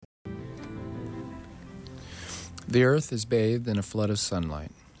The Earth is bathed in a flood of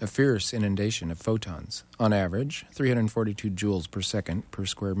sunlight, a fierce inundation of photons, on average 342 joules per second per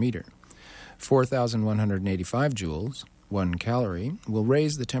square meter. 4,185 joules, 1 calorie, will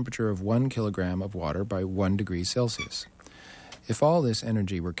raise the temperature of 1 kilogram of water by 1 degree Celsius. If all this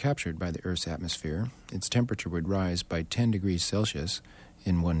energy were captured by the Earth's atmosphere, its temperature would rise by 10 degrees Celsius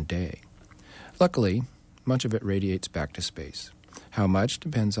in 1 day. Luckily, much of it radiates back to space. How much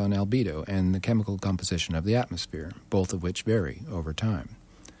depends on albedo and the chemical composition of the atmosphere, both of which vary over time.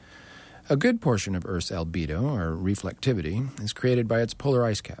 A good portion of Earth's albedo, or reflectivity, is created by its polar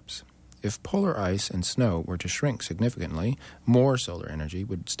ice caps. If polar ice and snow were to shrink significantly, more solar energy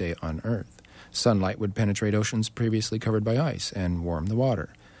would stay on Earth. Sunlight would penetrate oceans previously covered by ice and warm the water.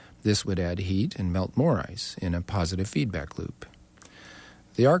 This would add heat and melt more ice in a positive feedback loop.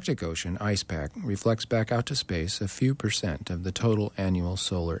 The Arctic Ocean ice pack reflects back out to space a few % of the total annual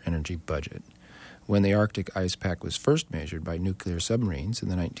solar energy budget. When the Arctic ice pack was first measured by nuclear submarines in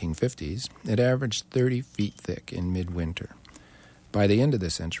the 1950s, it averaged 30 feet thick in midwinter. By the end of the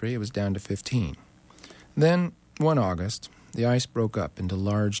century, it was down to 15. Then, one August, the ice broke up into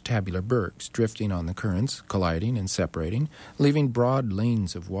large tabular bergs, drifting on the currents, colliding and separating, leaving broad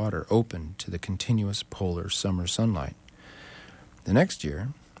lanes of water open to the continuous polar summer sunlight. The next year,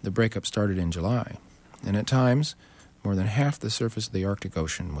 the breakup started in July, and at times, more than half the surface of the Arctic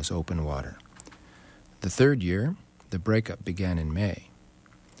Ocean was open water. The third year, the breakup began in May.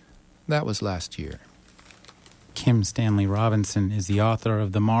 That was last year. Kim Stanley Robinson is the author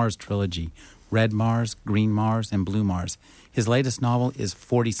of the Mars trilogy, Red Mars, Green Mars, and Blue Mars. His latest novel is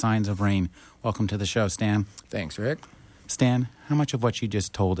 40 Signs of Rain. Welcome to the show, Stan. Thanks, Rick. Stan, how much of what you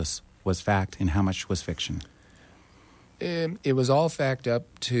just told us was fact and how much was fiction? It was all fact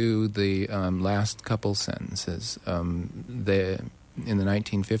up to the last couple sentences. In the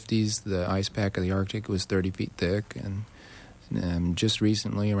 1950s, the ice pack of the Arctic was 30 feet thick, and just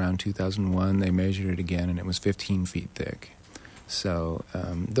recently, around 2001, they measured it again, and it was 15 feet thick. So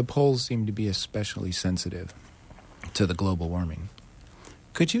the poles seem to be especially sensitive to the global warming.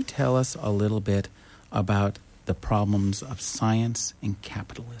 Could you tell us a little bit about the problems of science and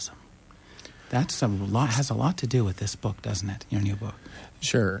capitalism? That's has a lot to do with this book, doesn't it, your new book?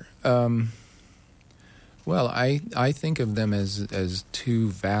 Sure. Well, I think of them as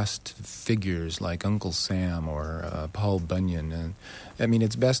two vast figures like Uncle Sam or Paul Bunyan. And I mean,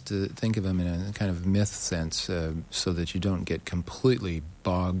 it's best to think of them in a kind of myth sense so that you don't get completely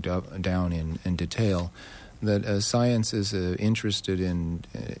bogged down in detail. That science is interested in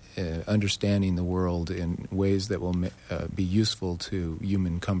understanding the world in ways that will be useful to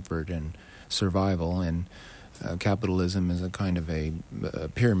human comfort and survival, and capitalism is a kind of a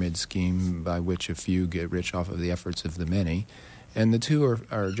pyramid scheme by which a few get rich off of the efforts of the many. And the two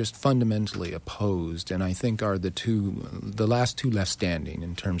are just fundamentally opposed, and I think are the last two left standing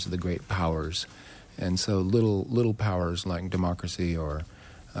in terms of the great powers. And so little powers like democracy or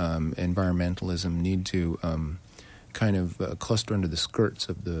environmentalism need to kind of cluster under the skirts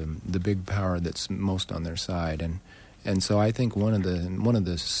of the big power that's most on their side. And so I think one of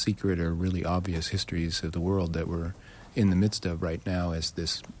the secret or really obvious histories of the world that we're in the midst of right now is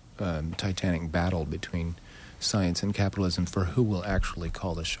this titanic battle between science and capitalism for who will actually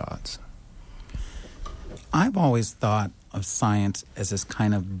call the shots. I've always thought of science as this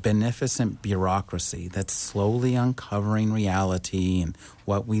kind of beneficent bureaucracy that's slowly uncovering reality, and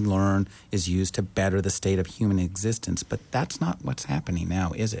what we learn is used to better the state of human existence. But that's not what's happening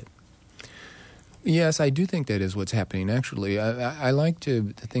now, is it? Yes, I do think that is what's happening, actually. I like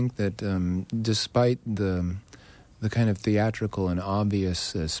to think that despite the kind of theatrical and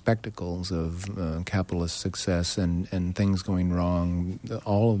obvious spectacles of capitalist success and things going wrong,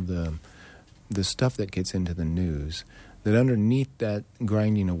 all of the stuff that gets into the news, that underneath that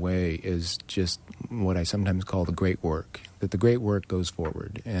grinding away is just what I sometimes call the great work, that the great work goes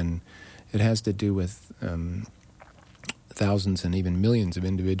forward. And it has to do with thousands and even millions of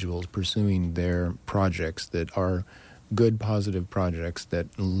individuals pursuing their projects that are good, positive projects that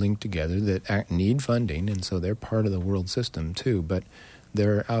link together, that need funding, and so they're part of the world system too, but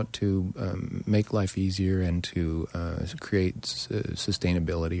they're out to make life easier and to create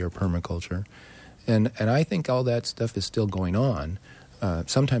sustainability or permaculture. And I think all that stuff is still going on,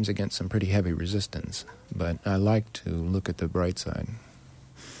 sometimes against some pretty heavy resistance, but I like to look at the bright side.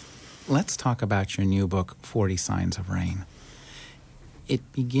 Let's talk about your new book, 40 Signs of Rain.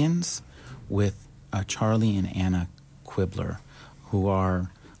 It begins with Charlie and Anna Quibbler, who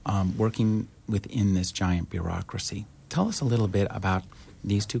are working within this giant bureaucracy. Tell us a little bit about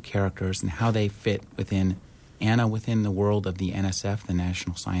these two characters and how they fit within Anna within the world of the NSF, the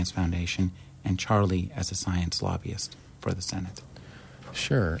National Science Foundation, and Charlie as a science lobbyist for the Senate?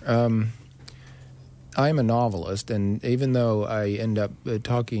 Sure. I'm a novelist, and even though I end up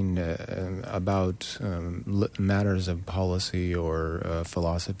talking about matters of policy or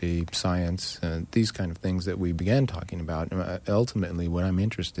philosophy, science, these kind of things that we began talking about, ultimately what I'm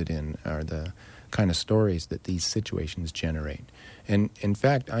interested in are the kind of stories that these situations generate. And in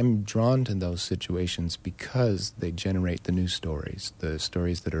fact, I'm drawn to those situations because they generate the new stories, the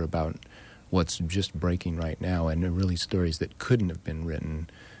stories that are about what's just breaking right now, and they're really stories that couldn't have been written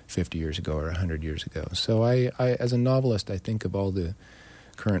 50 years ago or 100 years ago. So I as a novelist, I think of all the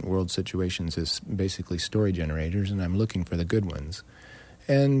current world situations as basically story generators, and I'm looking for the good ones.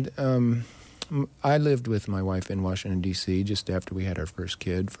 And I lived with my wife in Washington, D.C. just after we had our first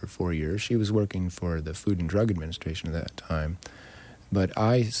kid for 4 years. She was working for the Food and Drug Administration at that time. But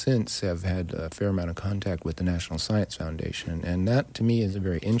I since have had a fair amount of contact with the National Science Foundation, and that to me is a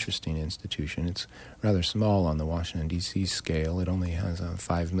very interesting institution. It's rather small on the Washington, D.C. scale. It only has a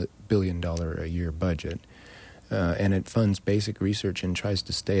 $5 billion a year budget, and it funds basic research and tries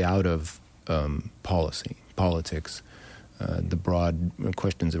to stay out of politics, the broad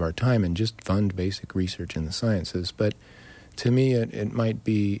questions of our time, and just fund basic research in the sciences. But to me, it might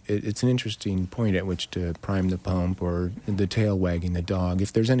be, it's an interesting point at which to prime the pump or the tail wagging the dog.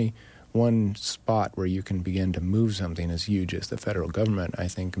 If there's any one spot where you can begin to move something as huge as the federal government, I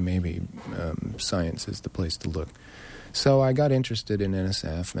think maybe science is the place to look. So I got interested in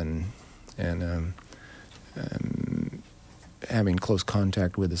NSF and having close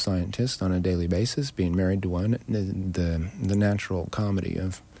contact with the scientists on a daily basis, being married to one, the natural comedy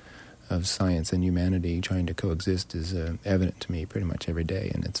of science and humanity trying to coexist is evident to me pretty much every day,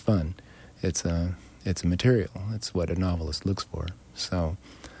 and it's fun. It's a material. It's what a novelist looks for. So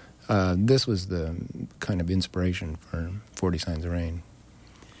this was the kind of inspiration for 40 Signs of Rain.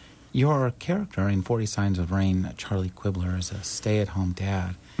 Your character in 40 Signs of Rain, Charlie Quibbler, is a stay-at-home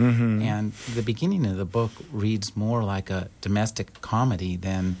dad. Mm-hmm. And the beginning of the book reads more like a domestic comedy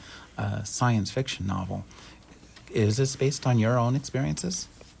than a science fiction novel. Is this based on your own experiences?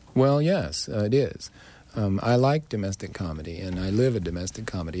 Well, yes, it is. I like domestic comedy, and I live a domestic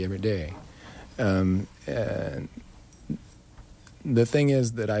comedy every day. The thing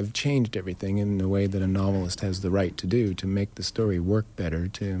is that I've changed everything in the way that a novelist has the right to do to make the story work better.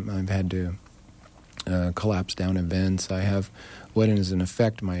 I've had to collapse down events. I have what is in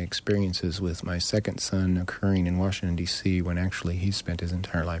effect my experiences with my second son occurring in Washington, D.C., when actually he spent his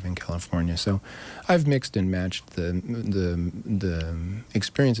entire life in California. So I've mixed and matched the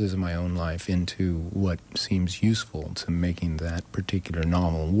experiences of my own life into what seems useful to making that particular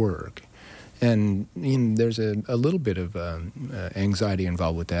novel work. And there's a little bit of anxiety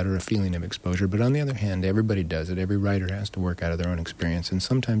involved with that, or a feeling of exposure. But on the other hand, everybody does it. Every writer has to work out of their own experience. And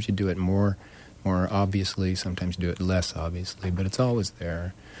sometimes you do it more obviously, sometimes you do it less obviously, but it's always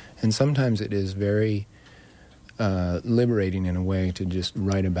there. And sometimes it is very liberating in a way to just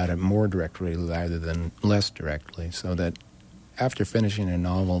write about it more directly rather than less directly, so that after finishing a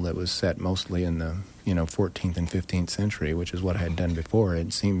novel that was set mostly in the 14th and 15th century, which is what I had done before,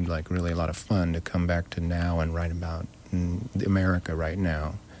 it seemed like really a lot of fun to come back to now and write about America right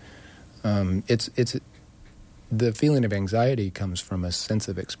now. It's the feeling of anxiety comes from a sense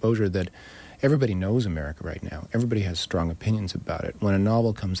of exposure that everybody knows America right now. Everybody has strong opinions about it. When a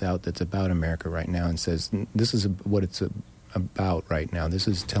novel comes out that's about America right now and says, this is what it's about right now, this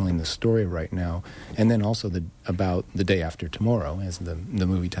is telling the story right now, and then also about the day after tomorrow, as the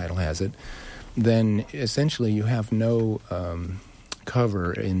movie title has it, then essentially you have no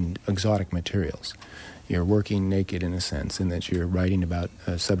cover in exotic materials. You're working naked in a sense, in that you're writing about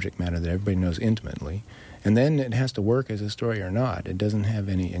a subject matter that everybody knows intimately. And then it has to work as a story or not. It doesn't have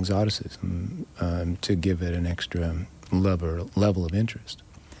any exoticism to give it an extra level of interest.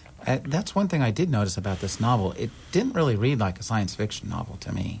 That's one thing I did notice about this novel. It didn't really read like a science fiction novel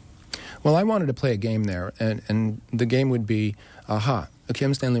to me. Well, I wanted to play a game there, and the game would be,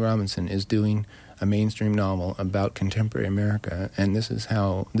 Kim Stanley Robinson is doing a mainstream novel about contemporary America, and this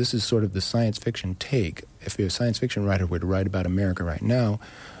is sort of the science fiction take. If a science fiction writer were to write about America right now,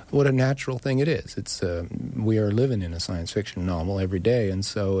 what a natural thing it is. It's we are living in a science fiction novel every day, and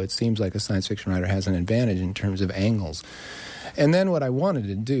so it seems like a science fiction writer has an advantage in terms of angles. And then what I wanted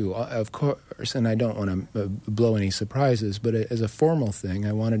to do, of course, and I don't want to blow any surprises, but as a formal thing,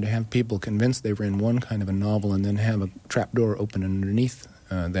 I wanted to have people convinced they were in one kind of a novel and then have a trapdoor open underneath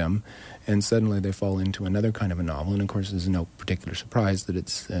them, and suddenly they fall into another kind of a novel. And, of course, there's no particular surprise that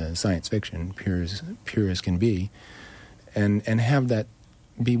it's science fiction, pure as can be, and have that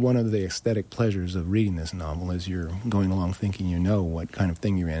be one of the aesthetic pleasures of reading this novel as you're going along thinking you know what kind of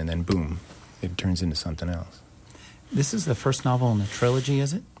thing you're in, and then boom, it turns into something else. This is the first novel in the trilogy,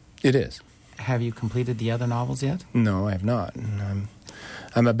 is it? It is. Have you completed the other novels yet? No, I have not.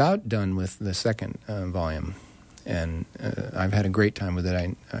 I'm about done with the second volume, and I've had a great time with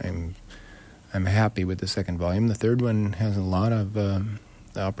it. I'm happy with the second volume. The third one has a lot of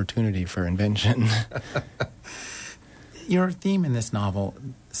opportunity for invention. Your theme in this novel,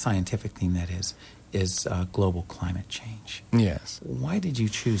 scientific theme that is global climate change. Yes. Why did you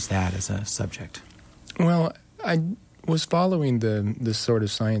choose that as a subject? Well, I was following the sort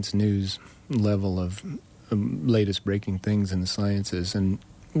of science news level of latest breaking things in the sciences, and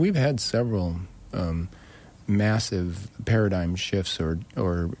we've had several massive paradigm shifts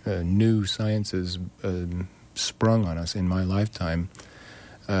or new sciences sprung on us in my lifetime.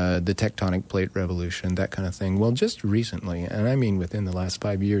 The tectonic plate revolution, that kind of thing. Well, just recently, and I mean within the last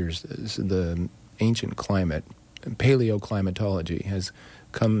 5 years, the ancient climate, paleoclimatology, has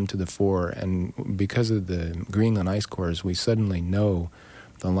come to the fore, and because of the Greenland ice cores, we suddenly know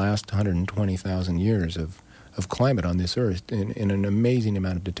the last 120,000 years of climate on this Earth in an amazing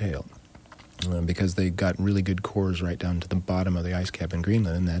amount of detail. Because they got really good cores right down to the bottom of the ice cap in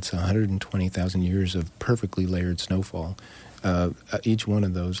Greenland, and that's 120,000 years of perfectly layered snowfall. Each one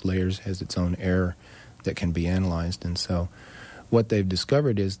of those layers has its own air that can be analyzed, and so what they've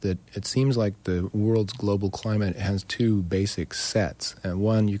discovered is that it seems like the world's global climate has two basic sets.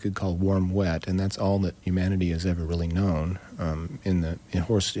 One you could call warm-wet, and that's all that humanity has ever really known in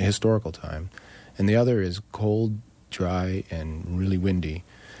historical time. And the other is cold, dry, and really windy.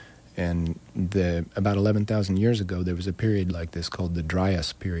 And about 11,000 years ago, there was a period like this called the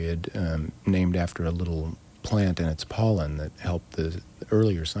Dryas period, named after a little plant and its pollen that helped the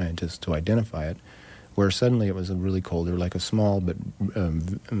earlier scientists to identify it, where suddenly it was a really cold, or like a small but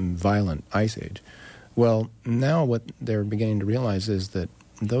violent ice age. Well, now what they're beginning to realize is that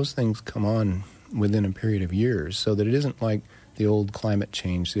those things come on within a period of years, so that it isn't like the old climate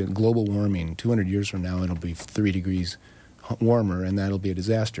change, the global warming. 200 years from now, it'll be 3 degrees warmer, and that'll be a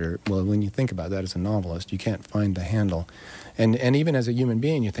disaster. Well, when you think about that as a novelist, you can't find the handle. And even as a human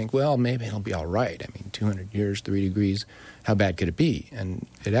being, you think, well, maybe it'll be all right. I mean, 200 years, 3 degrees, how bad could it be? And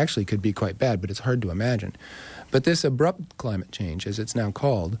it actually could be quite bad, but it's hard to imagine. But this abrupt climate change, as it's now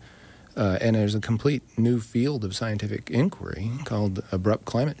called, and there's a complete new field of scientific inquiry called abrupt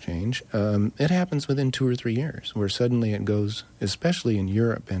climate change, it happens within 2 or 3 years, where suddenly it goes, especially in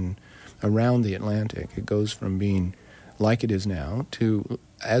Europe and around the Atlantic, it goes from being like it is now to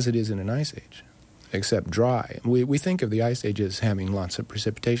as it is in an ice age, except dry. We think of the ice age as having lots of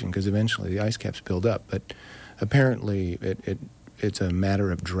precipitation because eventually the ice caps build up, but apparently it's a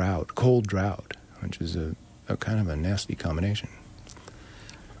matter of drought, cold drought, which is a kind of a nasty combination.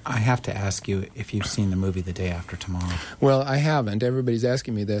 I have to ask you if you've seen the movie The Day After Tomorrow. Well, I haven't. Everybody's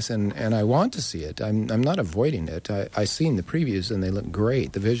asking me this, and I want to see it. I'm not avoiding it. I've seen the previews, and they look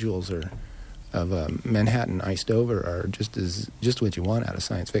great. The visuals of Manhattan iced over are just what you want out of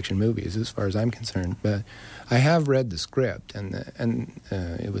science fiction movies, as far as I'm concerned. But I have read the script, and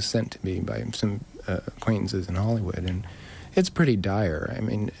it was sent to me by some acquaintances in Hollywood, and it's pretty dire. I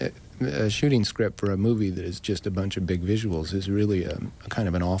mean, a shooting script for a movie that is just a bunch of big visuals is really a kind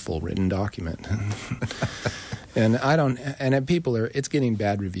of an awful written document. And it's getting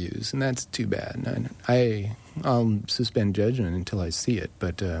bad reviews, and that's too bad. I'll suspend judgment until I see it,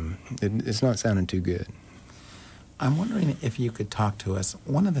 but it's not sounding too good. I'm wondering if you could talk to us.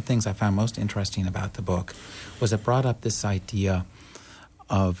 One of the things I found most interesting about the book was it brought up this idea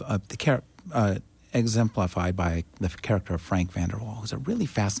of exemplified by the character of Frank Vanderwall, who's a really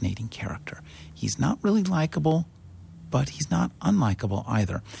fascinating character. He's not really likable, but he's not unlikable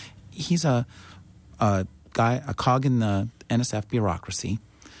either. He's a cog in the NSF bureaucracy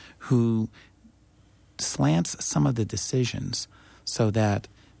who slants some of the decisions so that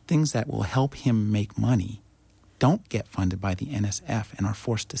things that will help him make money don't get funded by the NSF and are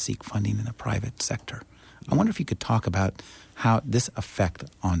forced to seek funding in the private sector. I wonder if you could talk about how this effect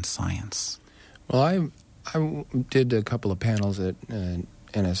on science. Well, I did a couple of panels at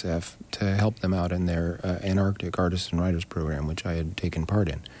NSF to help them out in their Antarctic Artists and Writers program, which I had taken part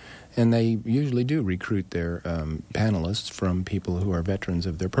in. And they usually do recruit their panelists from people who are veterans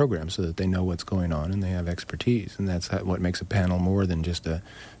of their program so that they know what's going on and they have expertise. And that's what makes a panel more than just a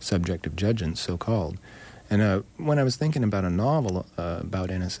subjective judgment, so-called. And when I was thinking about a novel about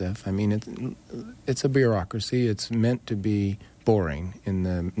NSF, I mean, it's a bureaucracy. It's meant to be boring in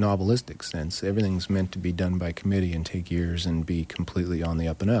the novelistic sense. Everything's meant to be done by committee and take years and be completely on the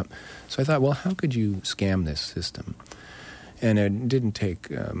up and up. So I thought, well, how could you scam this system? And it didn't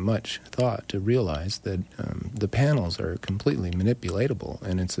take much thought to realize that the panels are completely manipulatable,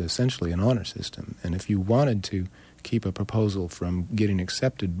 and it's essentially an honor system. And if you wanted to keep a proposal from getting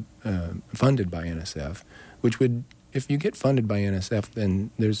accepted, funded by NSF, which would, if you get funded by NSF, then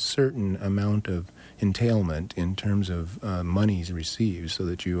there's a certain amount of entailment in terms of monies received, so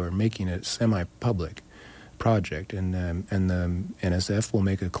that you are making it semi-public project, and the NSF will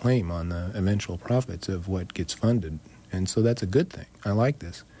make a claim on the eventual profits of what gets funded. And so that's a good thing. I like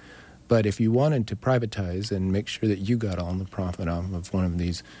this. But if you wanted to privatize and make sure that you got all the profit off of one of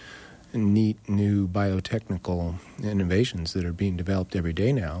these neat new biotechnical innovations that are being developed every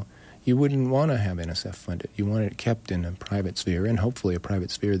day now, you wouldn't want to have NSF funded. You want it kept in a private sphere, and hopefully a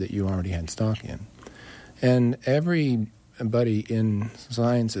private sphere that you already had stock in. And everybody in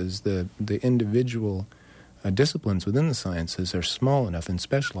sciences, the individual disciplines within the sciences are small enough and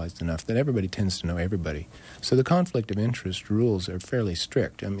specialized enough that everybody tends to know everybody. So the conflict of interest rules are fairly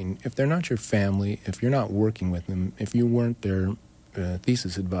strict. I mean, if they're not your family, if you're not working with them, if you weren't their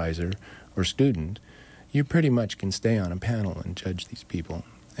thesis advisor or student, you pretty much can stay on a panel and judge these people.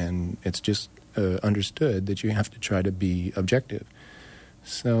 And it's just understood that you have to try to be objective.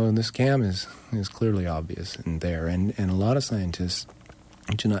 So the scam is clearly obvious and there. And a lot of scientists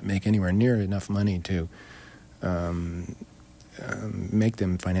do not make anywhere near enough money to make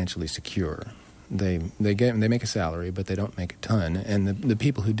them financially secure. They make a salary, but they don't make a ton. And the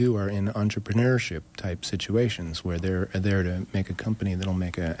people who do are in entrepreneurship type situations where they're there to make a company that'll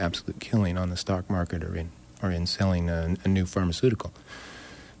make an absolute killing on the stock market or in selling a new pharmaceutical.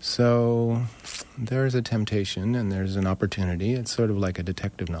 So there's a temptation and there's an opportunity. It's sort of like a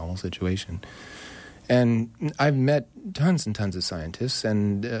detective novel situation. And I've met tons and tons of scientists,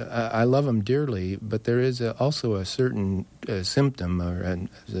 and I love them dearly, but there is also a certain symptom or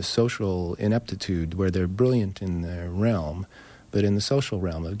a social ineptitude where they're brilliant in their realm, but in the social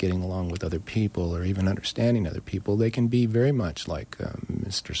realm of getting along with other people or even understanding other people, they can be very much like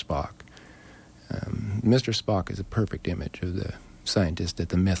Mr. Spock. Mr. Spock is a perfect image of the scientist at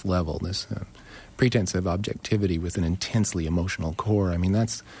the myth level, this pretense of objectivity with an intensely emotional core. I mean,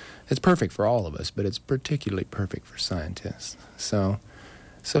 it's perfect for all of us, but it's particularly perfect for scientists. So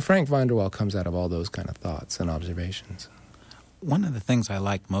Frank van der Waal comes out of all those kind of thoughts and observations. One of the things I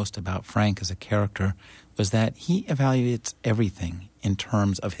liked most about Frank as a character was that he evaluates everything in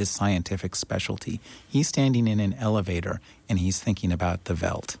terms of his scientific specialty. He's standing in an elevator, and he's thinking about the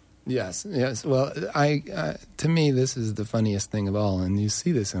Welt. Yes. Well, to me, this is the funniest thing of all, and you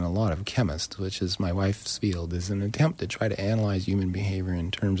see this in a lot of chemists, which is my wife's field, is an attempt to try to analyze human behavior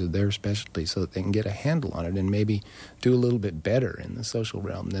in terms of their specialty so that they can get a handle on it and maybe do a little bit better in the social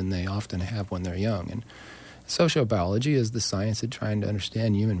realm than they often have when they're young. And sociobiology is the science of trying to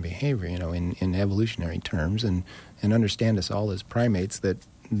understand human behavior, in evolutionary terms, and understand us all as primates that,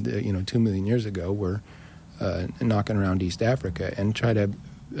 2 million years ago were knocking around East Africa, and try to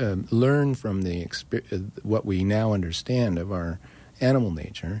learn from what we now understand of our animal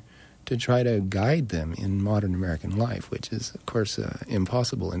nature to try to guide them in modern American life, which is, of course,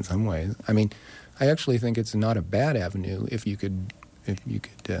 impossible in some ways. I mean, I actually think it's not a bad avenue. If you could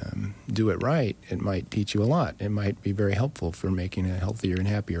do it right, it might teach you a lot. It might be very helpful for making a healthier and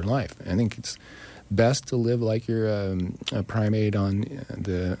happier life. I think it's best to live like you're a primate on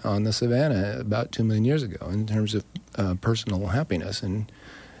the savannah about 2 million years ago in terms of personal happiness and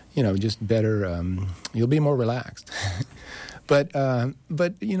just better. You'll be more relaxed. But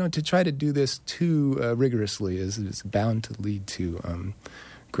to try to do this too rigorously is bound to lead to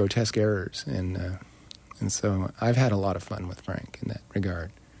grotesque errors, and so I've had a lot of fun with Frank in that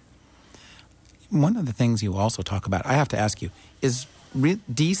regard. One of the things you also talk about, I have to ask you, is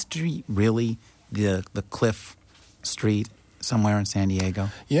D Street really the Cliff Street somewhere in San Diego?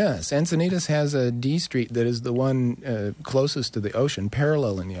 Yes, Encinitas has a D Street that is the one closest to the ocean,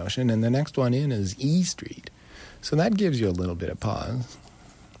 parallel in the ocean, and the next one in is E Street. So that gives you a little bit of pause.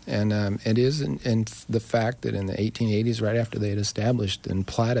 And it is in the fact that in the 1880s, right after they had established and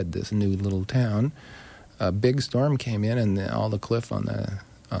platted this new little town, a big storm came in, and all the cliff on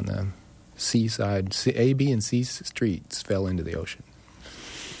the seaside, A, B, and C streets fell into the ocean.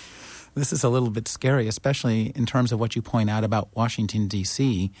 This is a little bit scary, especially in terms of what you point out about Washington,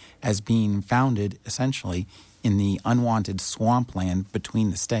 D.C. as being founded essentially in the unwanted swampland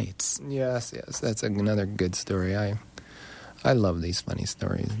between the states. Yes, that's another good story. I love these funny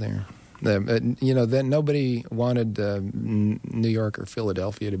stories there. That nobody wanted New York or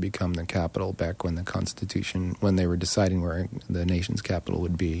Philadelphia to become the capital back when the Constitution, when they were deciding where the nation's capital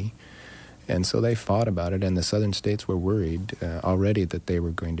would be. And so they fought about it, and the southern states were worried already that they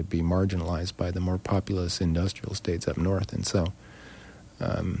were going to be marginalized by the more populous industrial states up north. And so,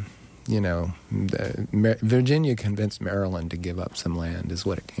 Virginia convinced Maryland to give up some land is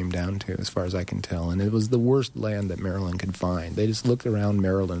what it came down to, as far as I can tell. And it was the worst land that Maryland could find. They just looked around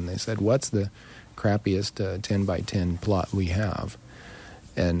Maryland and they said, what's the crappiest 10 by 10 plot we have?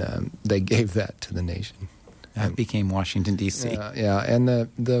 And they gave that to the nation. That became Washington, D.C. Yeah, and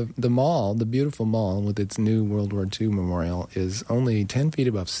the mall, the beautiful mall with its new World War II memorial, is only 10 feet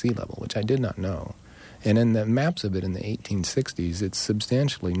above sea level, which I did not know. And in the maps of it in the 1860s, it's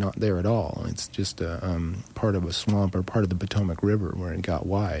substantially not there at all. It's just part of a swamp or part of the Potomac River where it got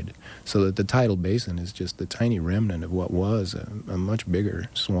wide, so that the tidal basin is just the tiny remnant of what was a much bigger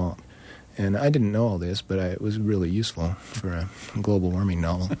swamp. And I didn't know all this, but it was really useful for a global warming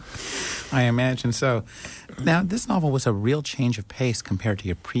novel. I imagine so. Now, this novel was a real change of pace compared to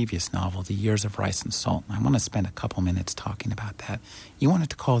your previous novel, The Years of Rice and Salt. I want to spend a couple minutes talking about that. You wanted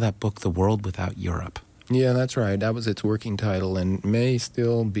to call that book The World Without Europe. Yeah, that's right. That was its working title and may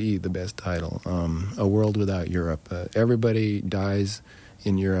still be the best title, A World Without Europe. Everybody dies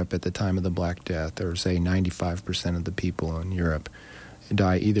in Europe at the time of the Black Death, or say 95% of the people in Europe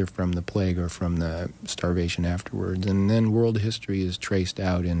die either from the plague or from the starvation afterwards. And then world history is traced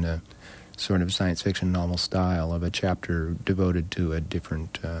out in a sort of science fiction novel style of a chapter devoted to a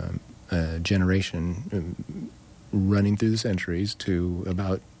different generation running through the centuries to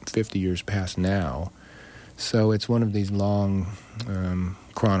about 50 years past now. So it's one of these long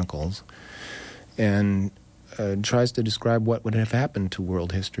chronicles, and tries to describe what would have happened to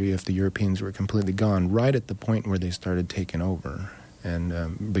world history if the Europeans were completely gone, right at the point where they started taking over.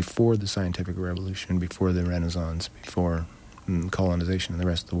 And before the scientific revolution, before the Renaissance, before colonization of the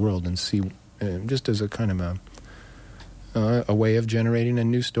rest of the world, and see just as a kind of a way of generating a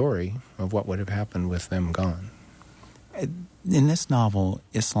new story of what would have happened with them gone. In this novel,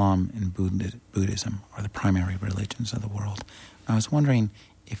 Islam and Buddhism are the primary religions of the world. I was wondering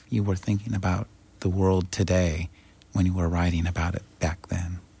if you were thinking about the world today when you were writing about it back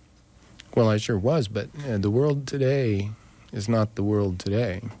then. Well, I sure was, but the world today is not the world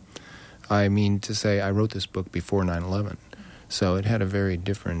today. I mean to say, I wrote this book before 9/11, so it had a very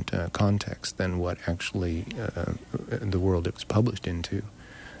different context than what actually the world it was published into.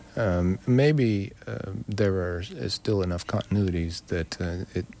 Maybe there are still enough continuities that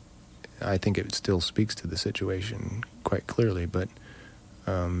I think it still speaks to the situation quite clearly, but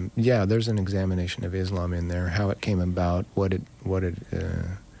there's an examination of Islam in there, how it came about, what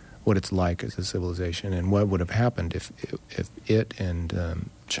it's like as a civilization, and what would have happened if it and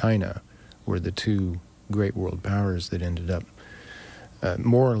China were the two great world powers that ended up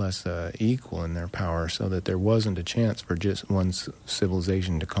more or less equal in their power, so that there wasn't a chance for just one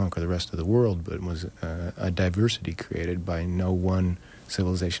civilization to conquer the rest of the world, but was a diversity created by no one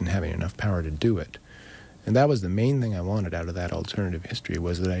civilization having enough power to do it. And that was the main thing I wanted out of that alternative history,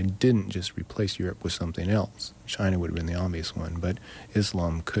 was that I didn't just replace Europe with something else. China would have been the obvious one, but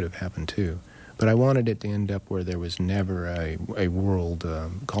Islam could have happened too. But I wanted it to end up where there was never a world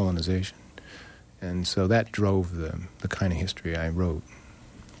colonization. And so that drove the kind of history I wrote.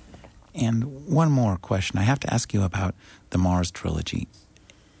 And one more question. I have to ask you about the Mars trilogy.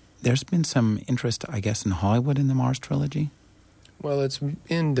 There's been some interest, I guess, in Hollywood in the Mars trilogy? Well, it's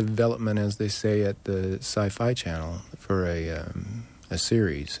in development, as they say, at the Sci-Fi Channel for a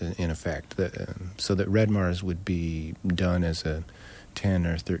series, in effect, so that Red Mars would be done as a 10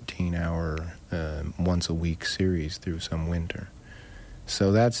 or 13-hour, once-a-week series through some winter.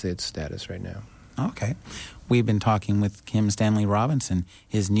 So that's its status right now. Okay. We've been talking with Kim Stanley Robinson.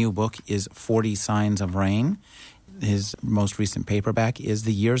 His new book is 40 Signs of Rain. His most recent paperback is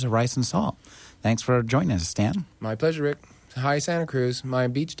The Years of Rice and Salt. Thanks for joining us, Stan. My pleasure, Rick. Hi, Santa Cruz, my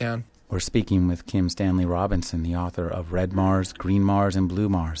beach town. We're speaking with Kim Stanley Robinson, the author of Red Mars, Green Mars, and Blue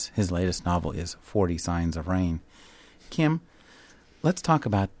Mars. His latest novel is 40 Signs of Rain. Kim, let's talk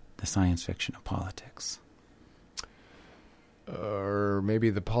about the science fiction of politics. Or maybe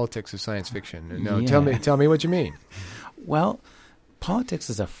the politics of science fiction. No, Yeah. tell me what you mean. Well, politics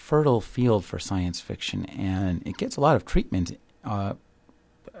is a fertile field for science fiction, and it gets a lot of treatment,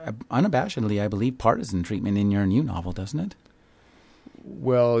 unabashedly, I believe, partisan treatment in your new novel, doesn't it?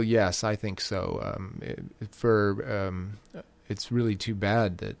 Well, yes, I think so. It's really too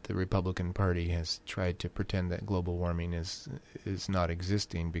bad that the Republican Party has tried to pretend that global warming is not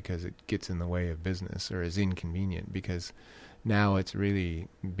existing because it gets in the way of business or is inconvenient, because now it's really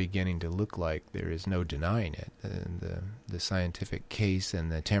beginning to look like there is no denying it. And the scientific case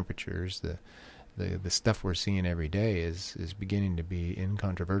and the temperatures, the stuff we're seeing every day is beginning to be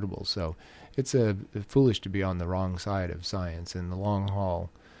incontrovertible. So it's foolish to be on the wrong side of science. In the long haul,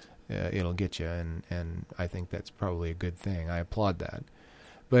 it'll get you, and I think that's probably a good thing. I applaud that.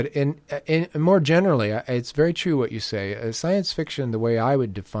 But in more generally, it's very true what you say. Science fiction, the way I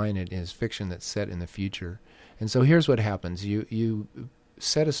would define it, is fiction that's set in the future. And so here's what happens. You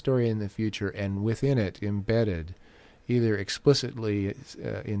set a story in the future, and within it, embedded, either explicitly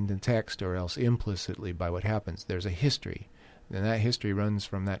in the text or else implicitly by what happens, there's a history. And that history runs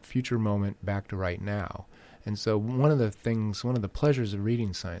from that future moment back to right now. And so one of the pleasures of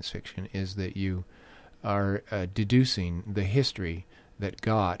reading science fiction is that you are deducing the history that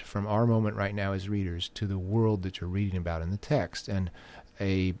got from our moment right now as readers to the world that you're reading about in the text. And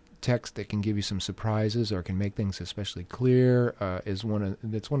a text that can give you some surprises or can make things especially clear is one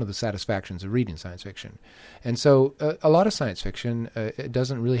of the satisfactions of reading science fiction. And so a lot of science fiction, it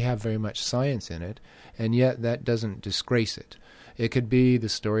doesn't really have very much science in it, and yet that doesn't disgrace it. It could be the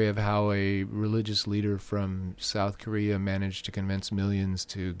story of how a religious leader from South Korea managed to convince millions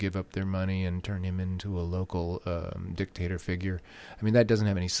to give up their money and turn him into a local dictator figure. I mean, that doesn't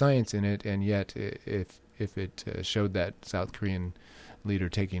have any science in it, and yet if it showed that South Korean leader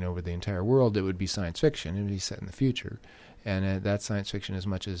taking over the entire world, it would be science fiction. It would be set in the future. And that's science fiction as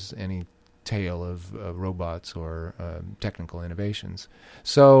much as any tale of robots or technical innovations.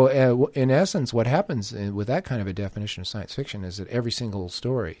 So in essence, what happens with that kind of a definition of science fiction is that every single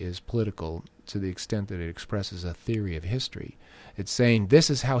story is political to the extent that it expresses a theory of history. It's saying this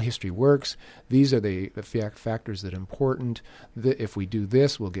is how history works. These are the factors that are important. If we do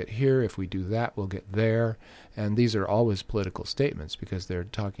this, we'll get here. If we do that, we'll get there. And these are always political statements because they're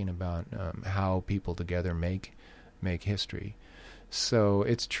talking about how people together make history. So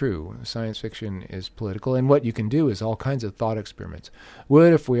it's true. Science fiction is political, and what you can do is all kinds of thought experiments.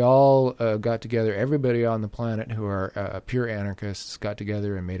 What if we all got together, everybody on the planet who are pure anarchists got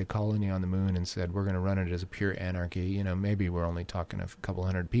together and made a colony on the moon and said, we're going to run it as a pure anarchy. You know, maybe we're only talking a couple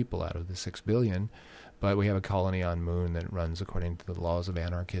hundred people out of the 6 billion, but we have a colony on moon that runs according to the laws of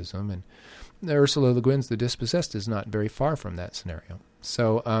anarchism. And Ursula Le Guin's The Dispossessed is not very far from that scenario.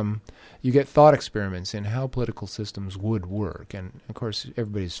 So you get thought experiments in how political systems would work. And, of course,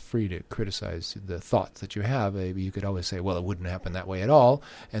 everybody's free to criticize the thoughts that you have. You could always say, well, it wouldn't happen that way at all.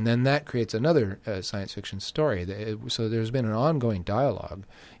 And then that creates another science fiction story. So there's been an ongoing dialogue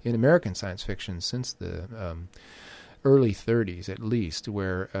in American science fiction since the early 30s at least,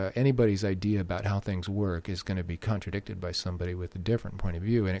 where anybody's idea about how things work is going to be contradicted by somebody with a different point of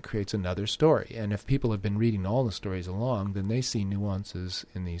view, and it creates another story. And if people have been reading all the stories along, then they see nuances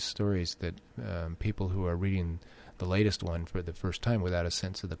in these stories that people who are reading the latest one for the first time without a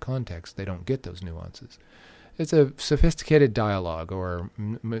sense of the context, they don't get those nuances. It's a sophisticated dialogue or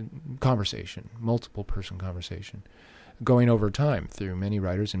conversation, multiple-person conversation, going over time through many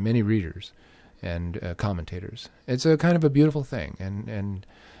writers and many readers and commentators. It's a kind of a beautiful thing, and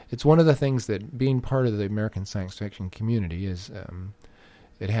it's one of the things that being part of the American science fiction community is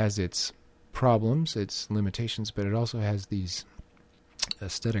it has its problems, its limitations, but it also has these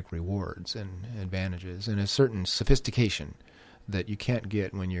aesthetic rewards and advantages and a certain sophistication that you can't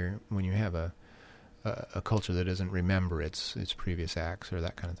get when you have a culture that doesn't remember its previous acts or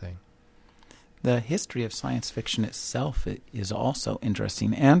that kind of thing. The history of science fiction itself is also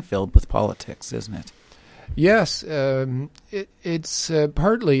interesting and filled with politics, isn't it? Yes, it's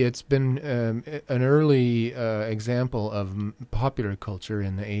partly it's been an early example of popular culture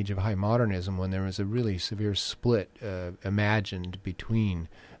in the age of high modernism, when there was a really severe split imagined between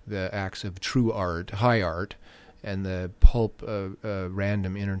the acts of true art, high art, and the pulp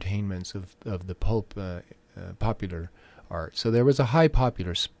random entertainments of the pulp popular art. So there was a high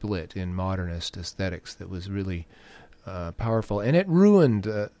popular split in modernist aesthetics that was really powerful, and it ruined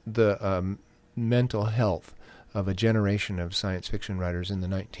the mental health of a generation of science fiction writers in the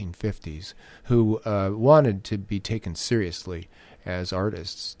 1950s who wanted to be taken seriously as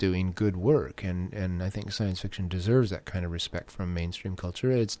artists doing good work, and I think science fiction deserves that kind of respect from mainstream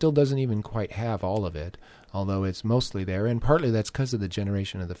culture. It still doesn't even quite have all of it, although it's mostly there, and partly that's because of the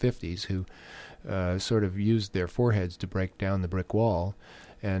generation of the 50s who sort of used their foreheads to break down the brick wall.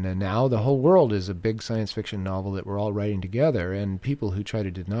 And now the whole world is a big science fiction novel that we're all writing together, and people who try to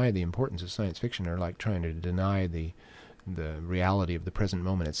deny the importance of science fiction are like trying to deny the reality of the present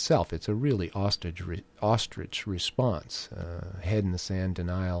moment itself. It's a really ostrich response, head in the sand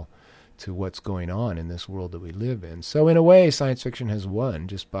denial to what's going on in this world that we live in. So in a way, science fiction has won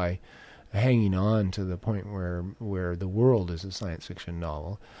just by hanging on to the point where the world is a science fiction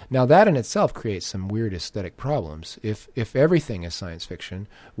novel. Now that in itself creates some weird aesthetic problems. If everything is science fiction,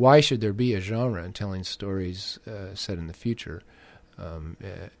 why should there be a genre telling stories set in the future?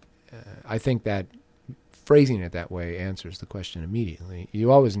 I think that phrasing it that way answers the question immediately.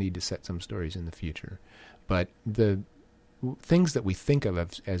 You always need to set some stories in the future, but the things that we think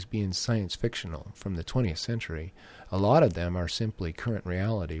of as being science fictional from the 20th century, a lot of them are simply current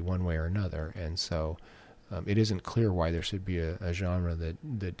reality one way or another, and so it isn't clear why there should be a genre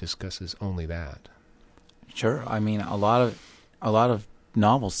that discusses only that. Sure. I mean, a lot of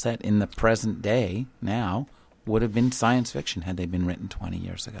novels set in the present day now would have been science fiction had they been written 20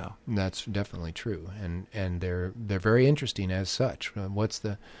 years ago. That's definitely true, and they're very interesting as such.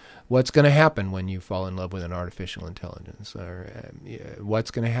 What's going to happen when you fall in love with an artificial intelligence? Or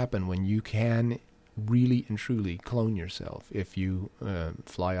what's going to happen when you can really and truly clone yourself if you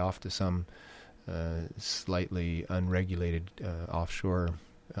fly off to some slightly unregulated offshore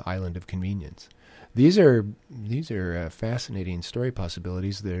island of convenience? These are fascinating story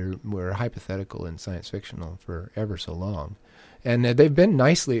possibilities that were hypothetical and science fictional for ever so long. And they've been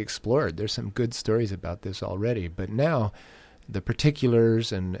nicely explored. There's some good stories about this already, but now the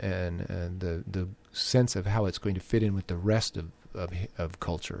particulars and the sense of how it's going to fit in with the rest of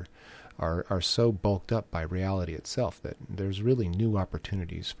culture are so bulked up by reality itself that there's really new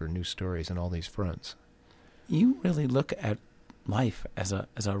opportunities for new stories on all these fronts. You really look at life as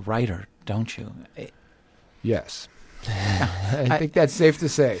a writer, don't you? Yes. I think that's safe to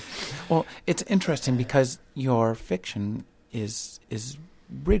say. Well, it's interesting because your fiction is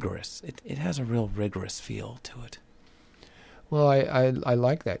rigorous. It has a real rigorous feel to it. Well, I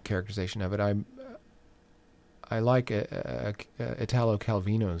like that characterization of it. I like Italo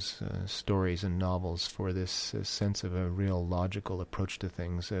Calvino's stories and novels for this sense of a real logical approach to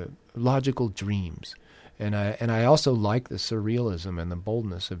things, logical dreams, and I also like the surrealism and the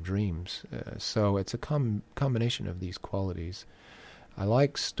boldness of dreams. So it's a combination of these qualities. I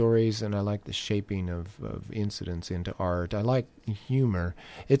like stories, and I like the shaping of incidents into art. I like humor.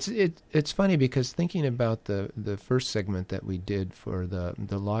 It's funny because thinking about the first segment that we did for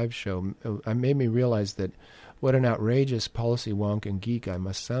the live show, it made me realize that what an outrageous policy wonk and geek I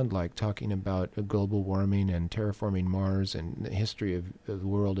must sound like talking about global warming and terraforming Mars and the history of the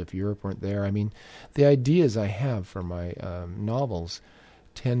world if Europe weren't there. I mean, the ideas I have for my novels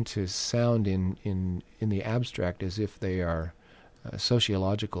tend to sound in the abstract as if they are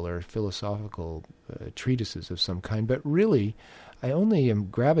sociological or philosophical treatises of some kind, but really I only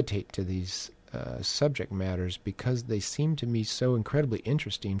gravitate to these subject matters because they seem to me so incredibly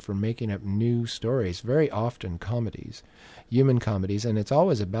interesting for making up new stories, very often comedies, human comedies, and it's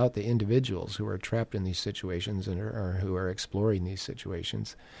always about the individuals who are trapped in these situations or who are exploring these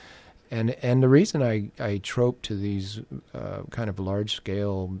situations. And the reason I trope to these kind of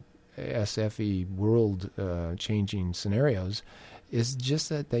large-scale SF-y world-changing scenarios is just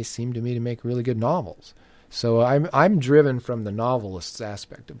that they seem to me to make really good novels. So I'm driven from the novelist's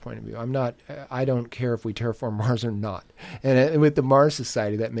aspect of point of view. I don't care if we terraform Mars or not. And with the Mars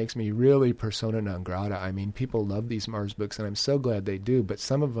Society, that makes me really persona non grata. I mean, people love these Mars books, and I'm so glad they do, but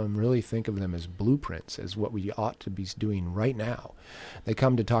some of them really think of them as blueprints, as what we ought to be doing right now. They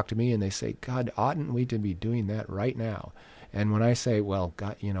come to talk to me and they say, God, oughtn't we to be doing that right now? And when I say, well,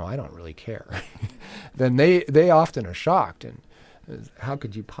 God, I don't really care, then they often are shocked. And how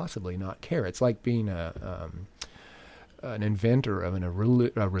could you possibly not care? It's like being an inventor of a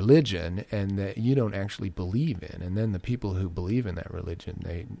religion and that you don't actually believe in. And then the people who believe in that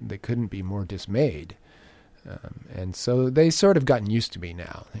religion, they couldn't be more dismayed. And so they sort of gotten used to me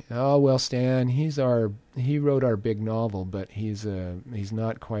now. Oh, well, Stan, he wrote our big novel, but he's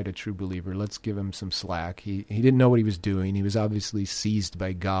not quite a true believer. Let's give him some slack. He didn't know what he was doing. He was obviously seized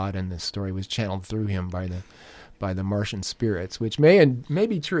by God, and the story was channeled through him by the Martian spirits, which may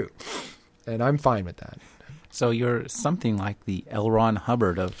be true, and I'm fine with that. So you're something like the L. Ron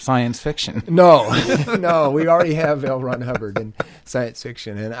Hubbard of science fiction. No, we already have L. Ron Hubbard in science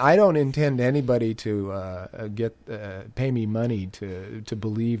fiction, and I don't intend anybody to pay me money to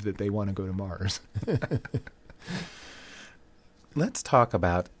believe that they want to go to Mars. Let's talk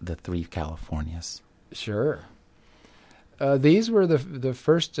about the Three Californias. Sure. These were the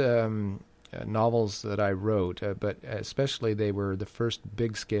first novels that I wrote, but especially they were the first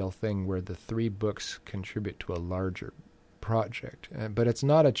big-scale thing where the 3 books contribute to a larger project. But it's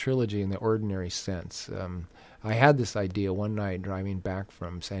not a trilogy in the ordinary sense. I had this idea one night driving back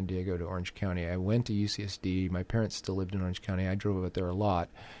from San Diego to Orange County. I went to UCSD. My parents still lived in Orange County. I drove out there a lot.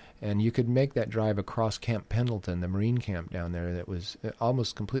 And you could make that drive across Camp Pendleton, the Marine camp down there that was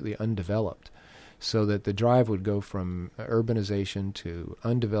almost completely undeveloped, so that the drive would go from urbanization to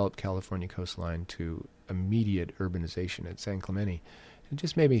undeveloped California coastline to immediate urbanization at San Clemente. It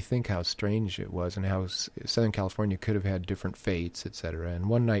just made me think how strange it was and how Southern California could have had different fates, etc. And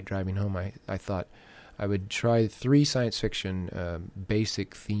one night driving home, I thought I would try 3 science fiction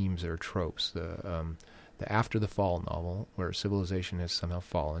basic themes or tropes. The After the Fall novel, where civilization has somehow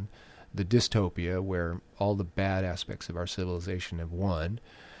fallen, the dystopia, where all the bad aspects of our civilization have won,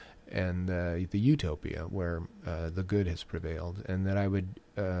 and the utopia, where the good has prevailed, and that I would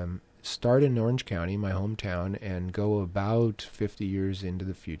start in Orange County, my hometown, and go about 50 years into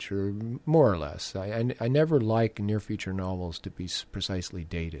the future, more or less. I never like near-future novels to be precisely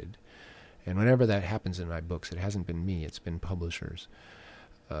dated, and whenever that happens in my books, it hasn't been me, it's been publishers.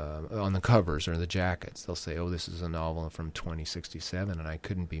 On the covers or the jackets, they'll say, "Oh, this is a novel from 2067," and I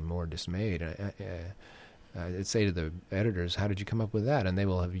couldn't be more dismayed. I'd say to the editors, "How did you come up with that?" And they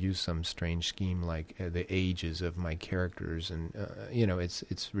will have used some strange scheme like the ages of my characters, and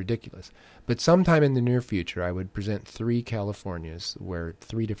it's ridiculous. But sometime in the near future, I would present 3 Californias where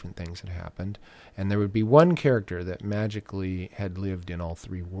 3 different things had happened, and there would be one character that magically had lived in all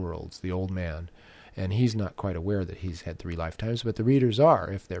 3 worlds, the old man. And he's not quite aware that he's had 3 lifetimes, but the readers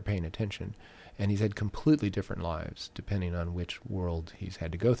are, if they're paying attention. And he's had completely different lives, depending on which world he's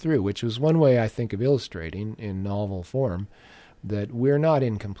had to go through, which was one way I think of illustrating in novel form that we're not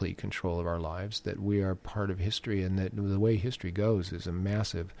in complete control of our lives, that we are part of history, and that the way history goes is a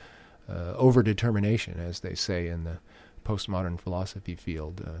massive overdetermination, as they say in the postmodern philosophy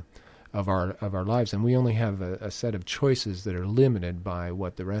field, of our lives. And we only have a set of choices that are limited by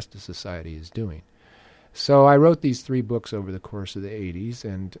what the rest of society is doing. So I wrote these 3 books over the course of the 80s,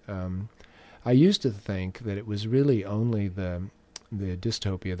 and I used to think that it was really only the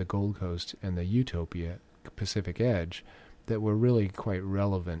dystopia, the Gold Coast, and the utopia, Pacific Edge, that were really quite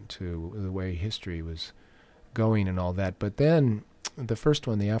relevant to the way history was going and all that. But then the first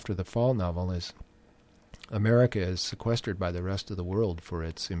one, the After the Fall novel, is America is sequestered by the rest of the world for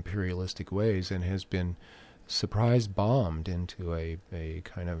its imperialistic ways and has been surprise bombed into a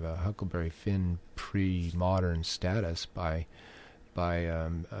kind of a Huckleberry Finn pre-modern status by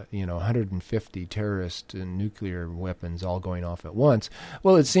 150 terrorist and nuclear weapons all going off at once.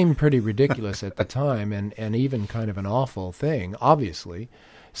 Well, it seemed pretty ridiculous at the time, and even kind of an awful thing, obviously.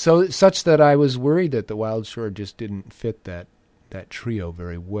 So such that I was worried that The Wild Shore just didn't fit that trio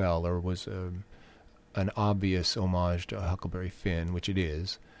very well, or was an obvious homage to Huckleberry Finn, which it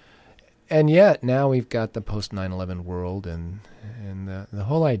is. And yet, now we've got the post-9/11 world, and the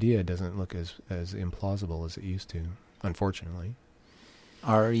whole idea doesn't look as implausible as it used to, unfortunately.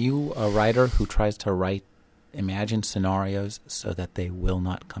 Are you a writer who tries to write imagined scenarios so that they will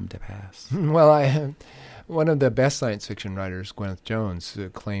not come to pass? Well, one of the best science fiction writers, Gwyneth Jones,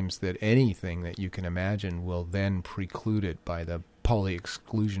 claims that anything that you can imagine will then preclude it by the Pauli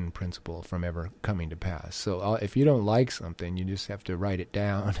exclusion principle from ever coming to pass. So if you don't like something, you just have to write it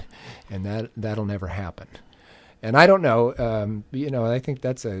down, and that'll never happen. And I don't know, I think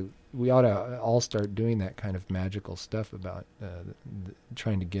we ought to all start doing that kind of magical stuff about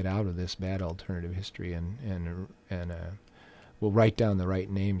trying to get out of this bad alternative history, and we'll write down the right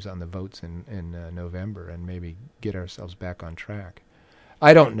names on the votes in November and maybe get ourselves back on track.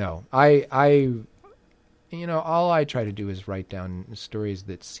 I don't know. All I try to do is write down stories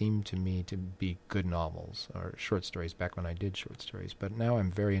that seem to me to be good novels, or short stories back when I did short stories. But now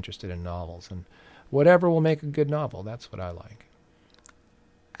I'm very interested in novels, and whatever will make a good novel, that's what I like.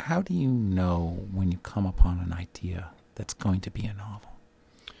 How do you know when you come upon an idea that's going to be a novel?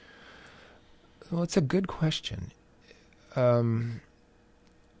 Well, it's a good question. I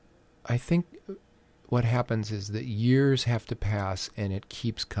think what happens is that years have to pass and it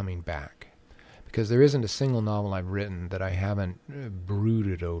keeps coming back. Because there isn't a single novel I've written that I haven't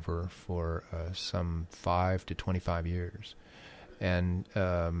brooded over for some 5 to 25 years. And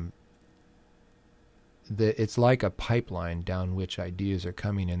it's like a pipeline down which ideas are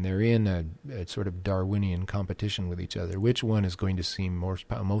coming, and they're in a sort of Darwinian competition with each other. Which one is going to seem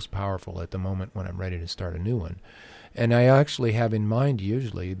most powerful at the moment when I'm ready to start a new one? And I actually have in mind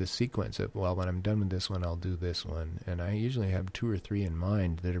usually the sequence of, well, when I'm done with this one, I'll do this one. And I usually have 2 or 3 in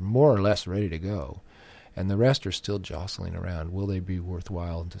mind that are more or less ready to go. And the rest are still jostling around. Will they be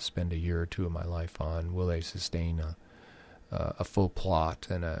worthwhile to spend a year or 2 of my life on? Will they sustain a full plot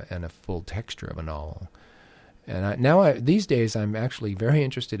and a full texture of a novel? And these days I'm actually very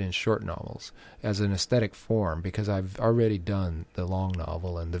interested in short novels as an aesthetic form, because I've already done the long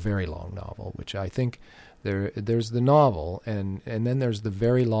novel and the very long novel, which I think There's the novel, and then there's the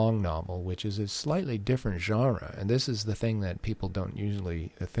very long novel, which is a slightly different genre. And this is the thing that people don't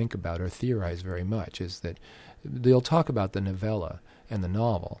usually think about or theorize very much, is that they'll talk about the novella and the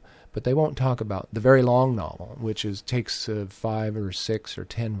novel, but they won't talk about the very long novel, which takes 5 or 6 or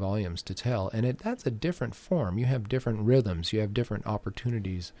 10 volumes to tell. And that's a different form. You have different rhythms. You have different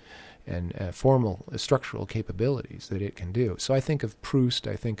opportunities and formal structural capabilities that it can do. So I think of Proust.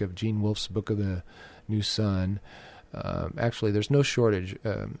 I think of Gene Wolfe's Book of the New Sun. Actually, there's no shortage.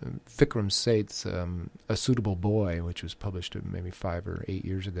 Vikram Seth's A Suitable Boy, which was published maybe 5 or 8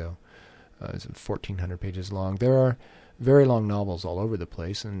 years ago. It's 1,400 pages long. There are very long novels all over the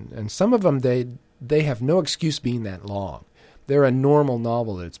place, and some of them, they have no excuse being that long. They're a normal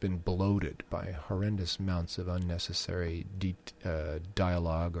novel that's been bloated by horrendous amounts of unnecessary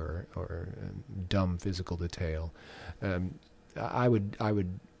dialogue or dumb physical detail. I would,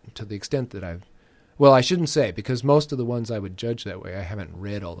 to the extent that well, I shouldn't say, because most of the ones I would judge that way I haven't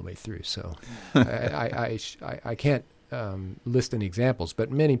read all the way through, so I can't list any examples,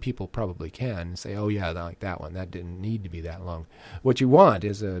 but many people probably can and say, oh yeah, I like that one. That didn't need to be that long. What you want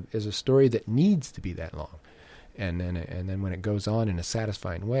is a story that needs to be that long. And then when it goes on in a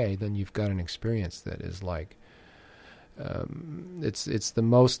satisfying way, then you've got an experience that is like, it's the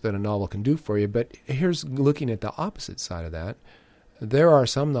most that a novel can do for you. But here's looking at the opposite side of that. There are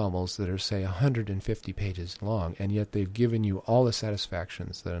some novels that are, say, 150 pages long, and yet they've given you all the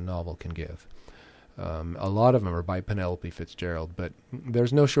satisfactions that a novel can give. A lot of them are by Penelope Fitzgerald, but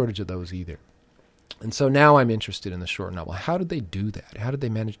there's no shortage of those either. And so now I'm interested in the short novel. How did they do that? How did they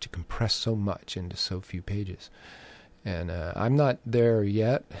manage to compress so much into so few pages? And I'm not there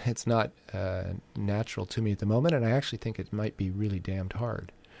yet. It's not natural to me at the moment, and I actually think it might be really damned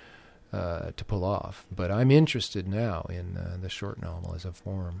hard to pull off. But I'm interested now in the short novel as a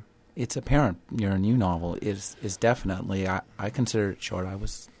form. It's apparent your new novel is definitely, I consider it short.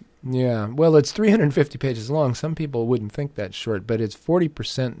 Yeah, well, it's 350 pages long. Some people wouldn't think that's short, but it's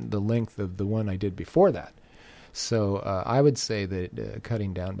 40% the length of the one I did before that. So I would say that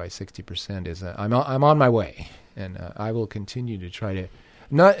cutting down by 60% is I'm on my way, and I will continue to try to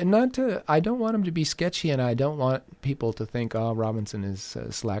I don't want them to be sketchy, and I don't want people to think, oh, Robinson is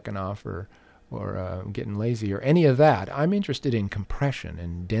slacking off or getting lazy or any of that. I'm interested in compression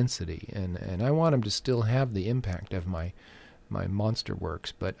and density, and I want them to still have the impact of my monster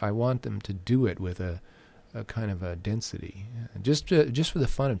works, but I want them to do it with a kind of a density, just for the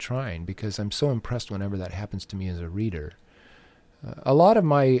fun of trying, because I'm so impressed whenever that happens to me as a reader. A lot of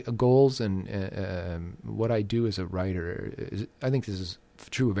my goals and what I do as a writer, I think this is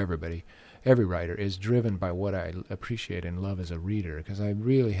true of everybody, every writer, is driven by what I appreciate and love as a reader, because I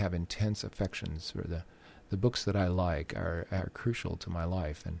really have intense affections for the books that I like are crucial to my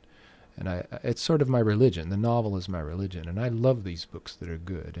life, and it's sort of my religion. The novel is my religion, and I love these books that are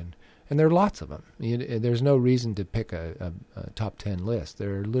good, and there are lots of them. There's no reason to pick a top 10 list.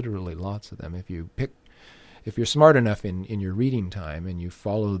 There are literally lots of them. If you're smart enough in your reading time and you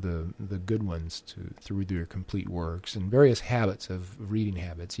follow the good ones through their complete works and various habits of reading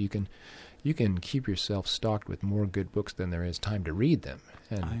habits, you can keep yourself stocked with more good books than there is time to read them.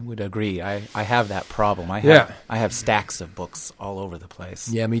 And I would agree. I have that problem. I have stacks of books all over the place.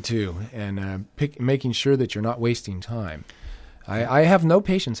 Yeah, me too. And making sure that you're not wasting time. I have no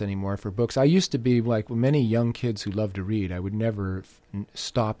patience anymore for books. I used to be like many young kids who love to read. I would never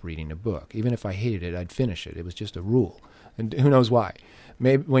stop reading a book. Even if I hated it, I'd finish it. It was just a rule. And who knows why?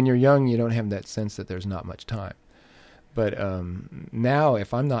 Maybe when you're young, you don't have that sense that there's not much time. But now,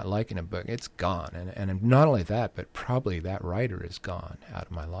 if I'm not liking a book, it's gone. And not only that, but probably that writer is gone out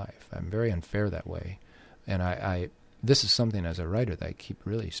of my life. I'm very unfair that way. And this is something as a writer that I keep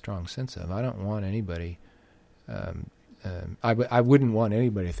really strong sense of. I don't want anybody... I wouldn't want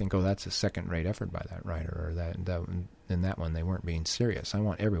anybody to think, oh, that's a second-rate effort by that writer, or that in that one they weren't being serious. I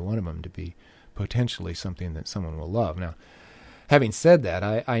want every one of them to be potentially something that someone will love. Now, having said that,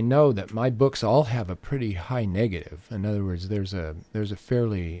 I know that my books all have a pretty high negative. In other words, there's a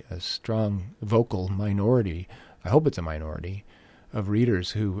fairly strong vocal minority. I hope it's a minority of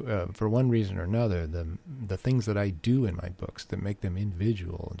readers who, for one reason or another, the things that I do in my books that make them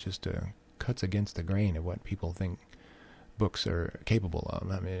individual just cuts against the grain of what people think books are capable of.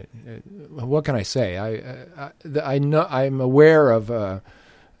 I mean, what can I say? I know I'm aware of a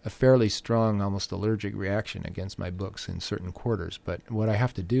fairly strong, almost allergic reaction against my books in certain quarters, but what I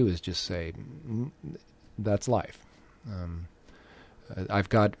have to do is just say, that's life. I've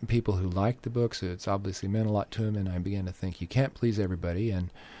got people who like the books. It's obviously meant a lot to them, and I begin to think you can't please everybody, and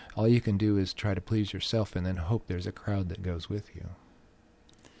all you can do is try to please yourself and then hope there's a crowd that goes with you.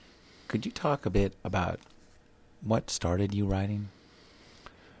 Could you talk a bit about what started you writing?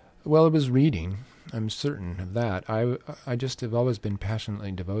 Well, it was reading. I'm certain of that. I just have always been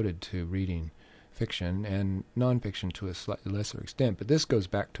passionately devoted to reading fiction and nonfiction to a slightly lesser extent. But this goes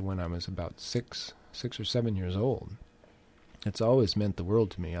back to when I was about six or 7 years old. It's always meant the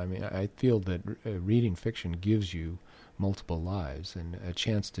world to me. I mean, I feel that reading fiction gives you multiple lives and a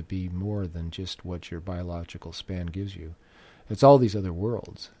chance to be more than just what your biological span gives you. It's all these other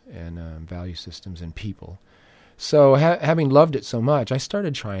worlds and value systems and people. So having loved it so much, I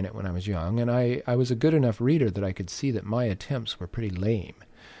started trying it when I was young, and I was a good enough reader that I could see that my attempts were pretty lame.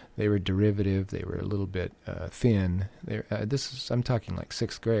 They were derivative. They were a little bit thin. I'm talking like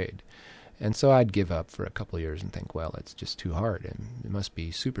 6th grade. And so I'd give up for a couple of years and think, well, it's just too hard, and it must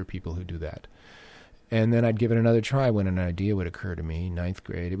be super people who do that. And then I'd give it another try when an idea would occur to me, 9th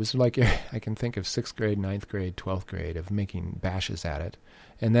grade. It was like I can think of 6th grade, 9th grade, 12th grade of making bashes at it.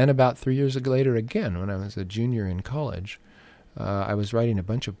 And then about 3 years later again, when I was a junior in college, I was writing a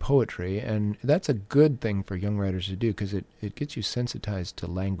bunch of poetry, and that's a good thing for young writers to do because it gets you sensitized to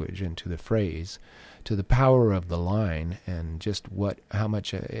language and to the phrase, to the power of the line, and just how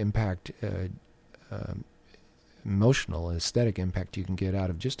much impact, emotional, aesthetic impact you can get out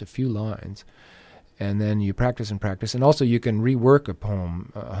of just a few lines. And then you practice and practice, and also you can rework a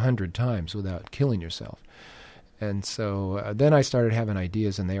poem 100 times without killing yourself. And so then I started having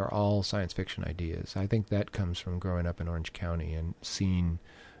ideas, and they are all science fiction ideas. I think that comes from growing up in Orange County and seeing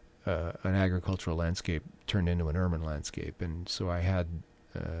an agricultural landscape turned into an urban landscape. And so I had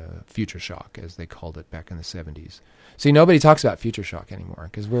future shock, as they called it back in the 70s. See, nobody talks about future shock anymore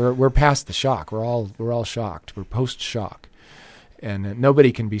because we're past the shock. We're all shocked. We're post-shock. And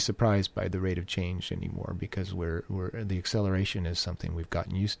nobody can be surprised by the rate of change anymore because the acceleration is something we've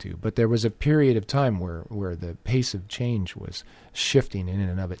gotten used to. But there was a period of time where the pace of change was shifting in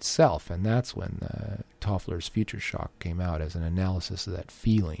and of itself, and that's when Toffler's Future Shock came out as an analysis of that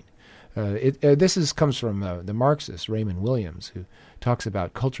feeling. This comes from the Marxist Raymond Williams, who talks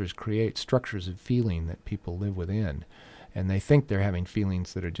about cultures create structures of feeling that people live within. And they think they're having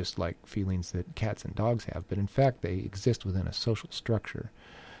feelings that are just like feelings that cats and dogs have, but in fact they exist within a social structure.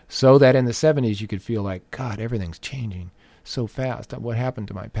 So that in the 70s you could feel like, God, everything's changing so fast. What happened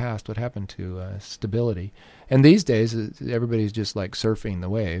to my past? What happened to stability? And these days everybody's just like surfing the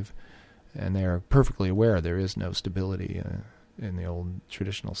wave, and they're perfectly aware there is no stability in the old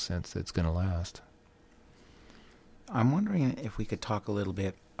traditional sense that's going to last. I'm wondering if we could talk a little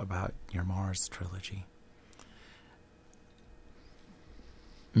bit about your Mars trilogy.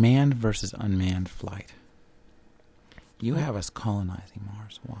 Manned versus unmanned flight. You have us colonizing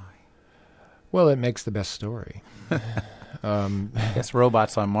Mars. Why? Well, it makes the best story. I guess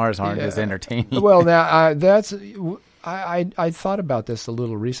robots on Mars aren't as entertaining. Well, now I thought about this a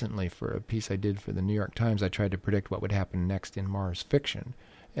little recently for a piece I did for the New York Times. I tried to predict what would happen next in Mars fiction.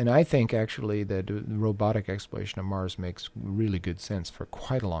 And I think actually that robotic exploration of Mars makes really good sense for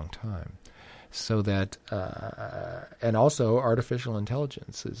quite a long time. So that, and also artificial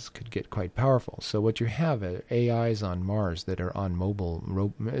intelligences could get quite powerful. So what you have are AIs on Mars that are on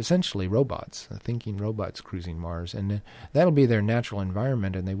mobile, essentially robots, thinking robots cruising Mars, and that'll be their natural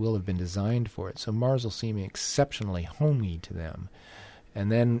environment, and they will have been designed for it. So Mars will seem exceptionally homey to them. And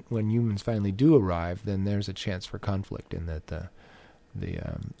then when humans finally do arrive, then there's a chance for conflict in that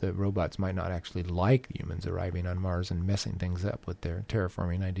the robots might not actually like humans arriving on Mars and messing things up with their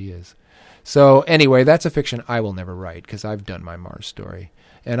terraforming ideas. So anyway, that's a fiction I will never write because I've done my Mars story.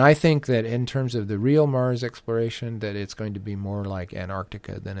 And I think that in terms of the real Mars exploration, that it's going to be more like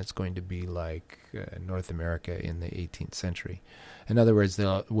Antarctica than it's going to be like North America in the 18th century. In other words,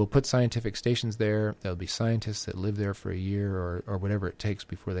 we'll put scientific stations there. There'll be scientists that live there for a year or whatever it takes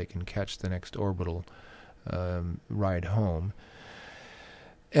before they can catch the next orbital ride home.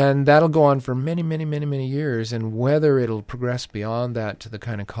 And that'll go on for many, many, many, many years. And whether it'll progress beyond that to the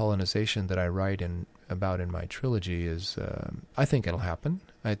kind of colonization that I write about in my trilogy is, I think it'll happen.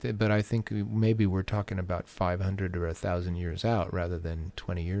 But I think maybe we're talking about 500 or 1,000 years out rather than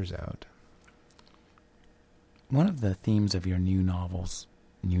 20 years out. One of the themes of your new novel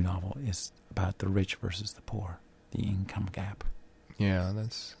is about the rich versus the poor, the income gap. Yeah,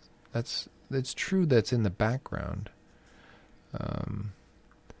 that's true. That's in the background.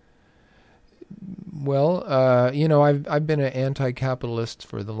 Well, I've been an anti-capitalist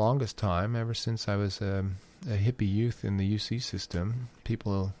for the longest time, ever since I was a hippie youth in the UC system.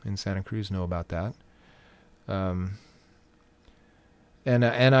 People in Santa Cruz know about that. And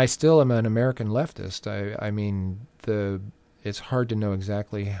I still am an American leftist. I mean, it's hard to know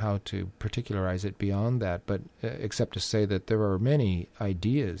exactly how to particularize it beyond that, but except to say that there are many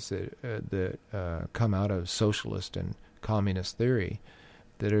ideas that come out of socialist and communist theory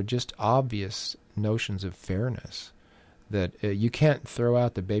that are just obvious notions of fairness, that you can't throw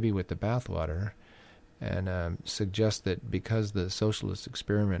out the baby with the bathwater and suggest that because the socialist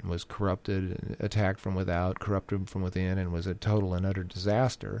experiment was corrupted, attacked from without, corrupted from within, and was a total and utter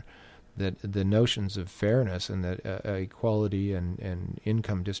disaster, that the notions of fairness and that equality and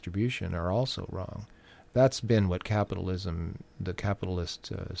income distribution are also wrong. That's been what capitalism, the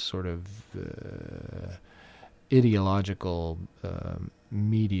capitalist sort of ideological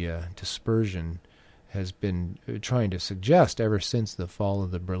media dispersion has been trying to suggest ever since the fall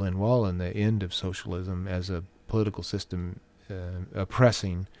of the Berlin Wall and the end of socialism as a political system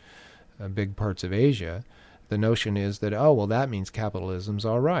oppressing big parts of Asia. The notion is that, oh, well, that means capitalism's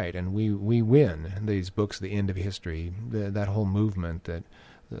all right, and we win. These books, The End of History, that whole movement that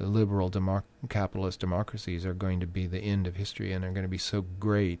the liberal capitalist democracies are going to be the end of history and are going to be so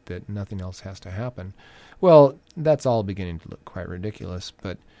great that nothing else has to happen. Well, that's all beginning to look quite ridiculous,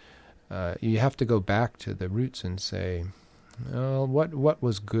 but you have to go back to the roots and say, well, what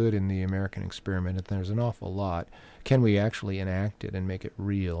was good in the American experiment? And there's an awful lot. Can we actually enact it and make it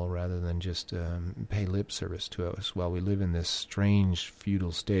real rather than just pay lip service to us while we live in this strange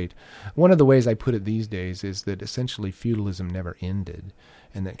feudal state? One of the ways I put it these days is that essentially feudalism never ended,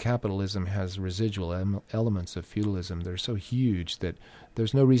 and that capitalism has residual elements of feudalism that are so huge that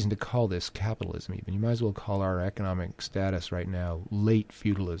there's no reason to call this capitalism even. You might as well call our economic status right now late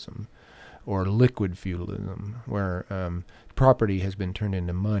feudalism or liquid feudalism, where property has been turned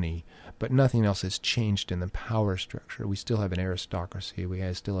into money, but nothing else has changed in the power structure. We still have an aristocracy. We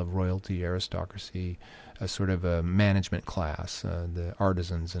still have royalty, aristocracy, a sort of a management class, the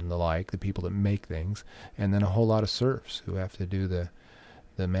artisans and the like, the people that make things, and then a whole lot of serfs who have to do the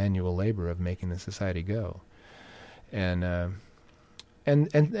manual labor of making the society go. And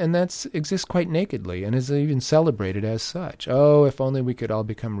that exists quite nakedly and is even celebrated as such. Oh, if only we could all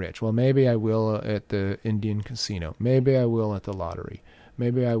become rich. Well, maybe I will at the Indian casino. Maybe I will at the lottery.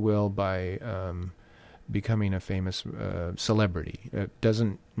 Maybe I will by becoming a famous celebrity. It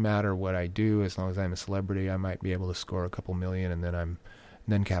doesn't matter what I do as long as I'm a celebrity. I might be able to score a couple million, and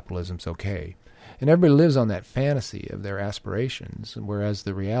then capitalism's okay. And everybody lives on that fantasy of their aspirations, whereas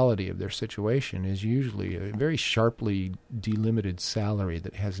the reality of their situation is usually a very sharply delimited salary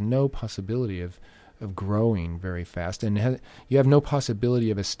that has no possibility of growing very fast. And you have no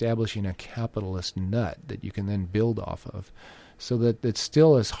possibility of establishing a capitalist nut that you can then build off of. So that it's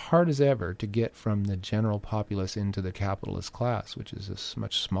still as hard as ever to get from the general populace into the capitalist class, which is a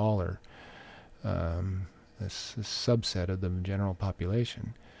much smaller a subset of the general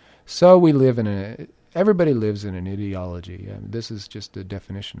population. So we live everybody lives in an ideology. This is just a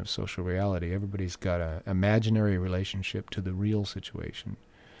definition of social reality. Everybody's got an imaginary relationship to the real situation.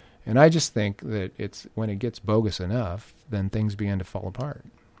 And I just think that it's when it gets bogus enough, then things begin to fall apart.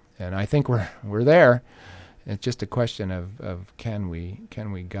 And I think we're there. It's just a question of can we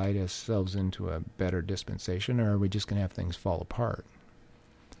guide ourselves into a better dispensation, or are we just going to have things fall apart?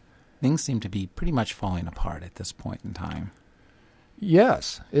 Things seem to be pretty much falling apart at this point in time.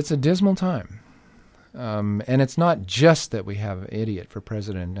 Yes, it's a dismal time. And it's not just that we have an idiot for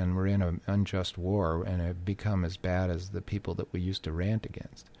president and we're in an unjust war and have become as bad as the people that we used to rant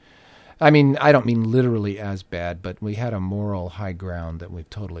against. I mean, I don't mean literally as bad, but we had a moral high ground that we've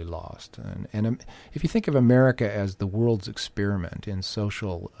totally lost. And if you think of America as the world's experiment in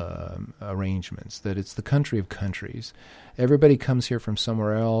social arrangements, that it's the country of countries, everybody comes here from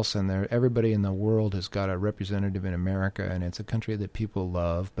somewhere else, and everybody in the world has got a representative in America, and it's a country that people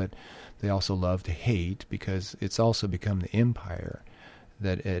love, but they also love to hate because it's also become the empire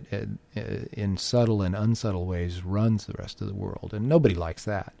that it in subtle and unsubtle ways runs the rest of the world, and nobody likes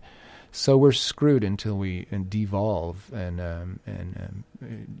that. So we're screwed until we devolve and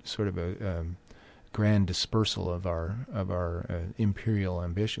sort of a grand dispersal of our imperial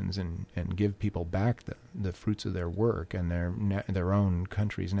ambitions and give people back the fruits of their work and their own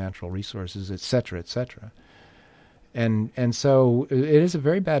country's natural resources, et cetera, et cetera. And so it is a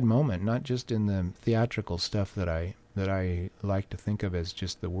very bad moment, not just in the theatrical stuff that I like to think of as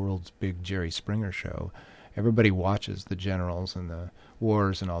just the world's big Jerry Springer show. Everybody watches the generals and the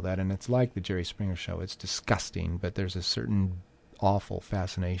wars and all that, and it's like the Jerry Springer show. It's disgusting, but there's a certain awful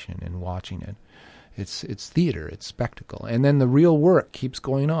fascination in watching it. It's theater, it's spectacle. And then the real work keeps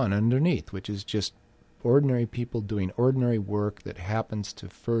going on underneath, which is just ordinary people doing ordinary work that happens to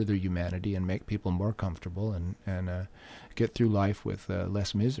further humanity and make people more comfortable and get through life with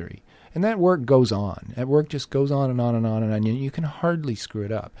less misery. And that work goes on. That work just goes on and on and on and on. You can hardly screw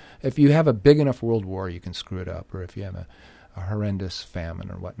it up. If you have a big enough world war, you can screw it up, or if you have a horrendous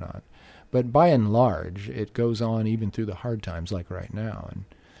famine or whatnot. But by and large, it goes on even through the hard times like right now. And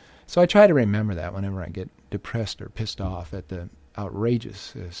so I try to remember that whenever I get depressed or pissed off at the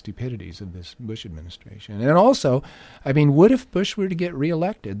outrageous stupidities of this Bush administration. And also, I mean, what if Bush were to get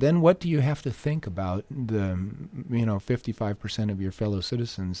reelected? Then what do you have to think about the 55% of your fellow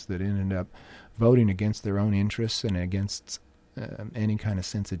citizens that ended up voting against their own interests and against any kind of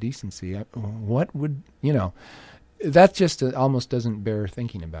sense of decency? What would, that just almost doesn't bear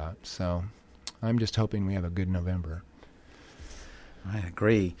thinking about. So I'm just hoping we have a good November. I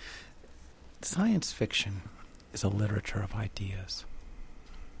agree. Science fiction is a literature of ideas.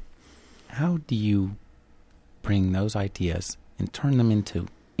 How do you bring those ideas and turn them into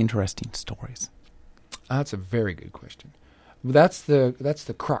interesting stories? That's a very good question. That's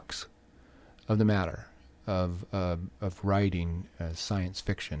the crux of the matter of writing science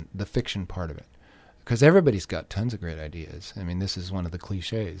fiction, the fiction part of it. Because everybody's got tons of great ideas. I mean, this is one of the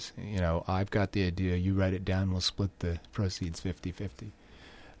cliches. I've got the idea, you write it down, we'll split the proceeds 50-50.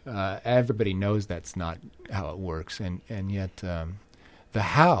 Everybody knows that's not how it works, and yet the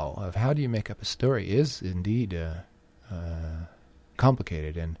how do you make up a story is indeed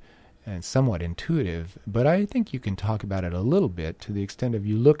complicated and somewhat intuitive, but I think you can talk about it a little bit to the extent of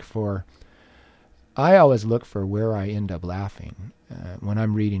I always look for where I end up laughing when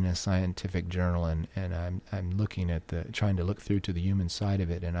I'm reading a scientific journal and I'm looking at trying to look through to the human side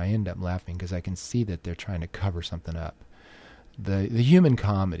of it, and I end up laughing because I can see that they're trying to cover something up. The human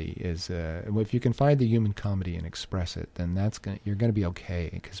comedy is if you can find the human comedy and express it, then you're going to be okay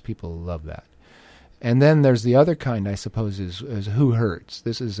because people love that. And then there's the other kind, I suppose, is who hurts.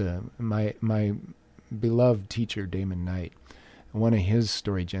 This is my beloved teacher Damon Knight. One of his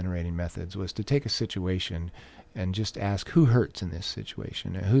story generating methods was to take a situation and just ask who hurts in this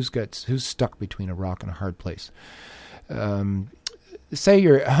situation, who's stuck between a rock and a hard place. Say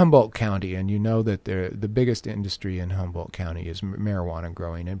you're Humboldt County and you know that the biggest industry in Humboldt County is marijuana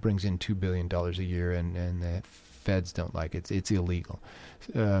growing. It brings in $2 billion a year and the feds don't like it. It's illegal.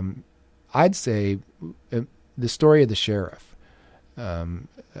 I'd say the story of the sheriff, a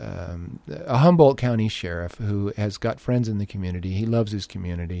Humboldt County sheriff who has got friends in the community. He loves his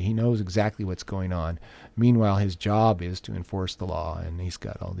community. He knows exactly what's going on. Meanwhile, his job is to enforce the law, and he's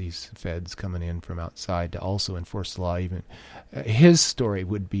got all these feds coming in from outside to also enforce the law. Even his story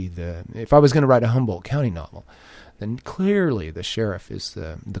would be if I was going to write a Humboldt County novel, then clearly the sheriff is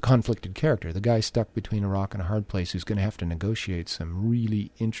the conflicted character, the guy stuck between a rock and a hard place who's going to have to negotiate some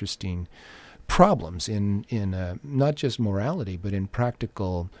really interesting problems in not just morality, but in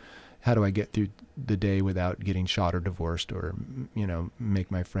practical, how do I get through the day without getting shot or divorced or, make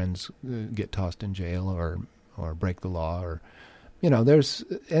my friends get tossed in jail or break the law or,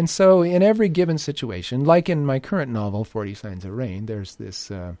 and so in every given situation, like in my current novel, 40 Signs of Rain, there's this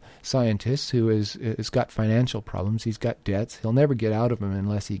scientist who has got financial problems. He's got debts. He'll never get out of them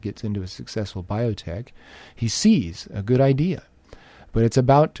unless he gets into a successful biotech. He sees a good idea, but it's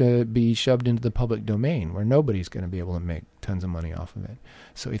about to be shoved into the public domain where nobody's going to be able to make tons of money off of it.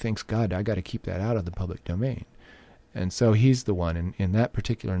 So he thinks, God, I got to keep that out of the public domain. And so he's the one in that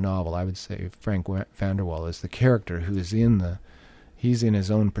particular novel. I would say Frank Vanderwall is the character who is he's in his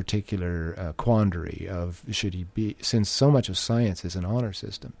own particular quandary of should he be, since so much of science is an honor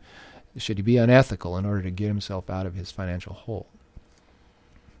system, should he be unethical in order to get himself out of his financial hole?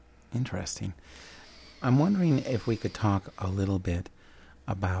 Interesting. I'm wondering if we could talk a little bit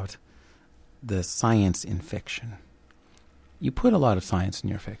about the science in fiction. You put a lot of science in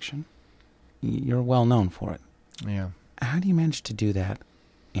your fiction. You're well known for it. Yeah. How do you manage to do that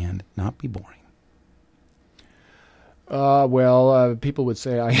and not be boring? People would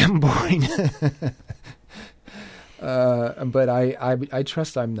say I am boring. But I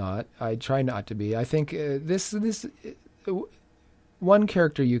trust I'm not. I try not to be. I think this one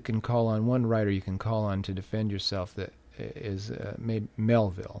character you can call on, one writer you can call on to defend yourself that is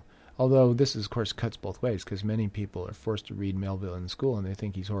Melville. Although this, of course, cuts both ways because many people are forced to read Melville in school and they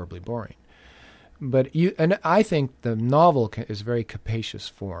think he's horribly boring. But I think the novel is very capacious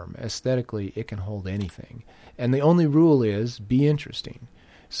form. Aesthetically, it can hold anything. And the only rule is be interesting.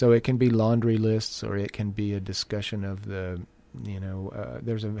 So it can be laundry lists or it can be a discussion of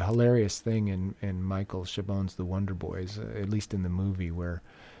there's a hilarious thing in Michael Chabon's The Wonder Boys, at least in the movie, where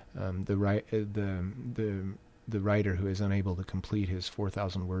the the writer who is unable to complete his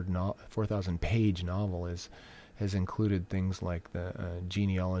 4,000-page novel has included things like the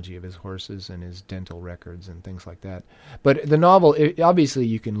genealogy of his horses and his dental records and things like that. But the novel, obviously,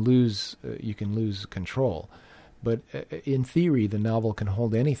 you can lose control. But in theory, the novel can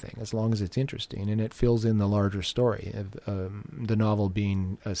hold anything as long as it's interesting, and it fills in the larger story of the novel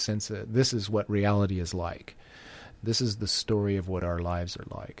being a sense of this is what reality is like. This is the story of what our lives are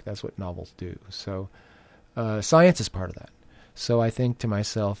like. That's what novels do. So science is part of that. So I think to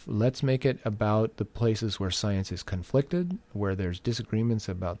myself, let's make it about the places where science is conflicted, where there's disagreements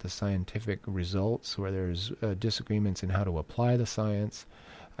about the scientific results, where there's disagreements in how to apply the science.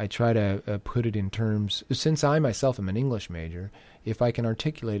 I try to put it in terms, since I myself am an English major, if I can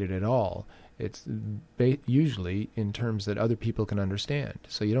articulate it at all, it's usually in terms that other people can understand.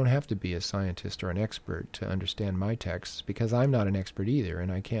 So you don't have to be a scientist or an expert to understand my texts, because I'm not an expert either,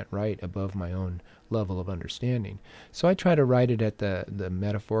 and I can't write above my own level of understanding. So I try to write it at the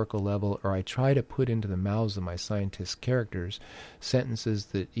metaphorical level, or I try to put into the mouths of my scientist characters sentences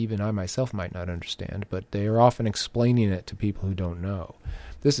that even I myself might not understand, but they are often explaining it to people who don't know.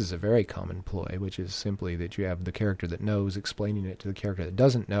 This is a very common ploy, which is simply that you have the character that knows explaining it to the character that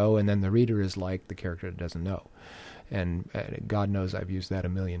doesn't know, and then the reader is like the character that doesn't know. And God knows I've used that a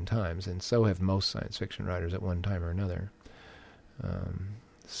million times, and so have most science fiction writers at one time or another.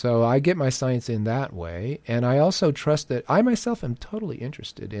 So I get my science in that way, and I also trust that I myself am totally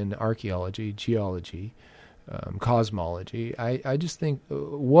interested in archaeology, geology, cosmology. I just think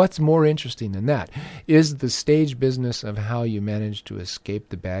what's more interesting than that is the stage business of how you manage to escape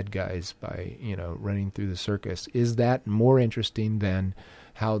the bad guys by, running through the circus. Is that more interesting than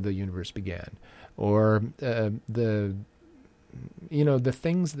how the universe began? Or the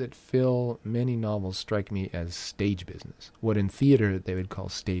things that fill many novels strike me as stage business, what in theater they would call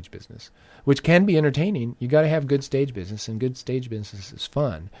stage business, which can be entertaining. You got to have good stage business, and good stage business is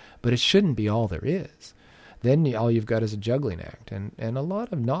fun, but it shouldn't be all there is. Then all you've got is a juggling act, and a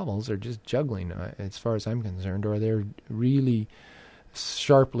lot of novels are just juggling, as far as I'm concerned, or they're really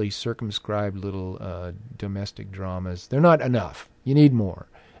sharply circumscribed little domestic dramas. They're not enough. You need more.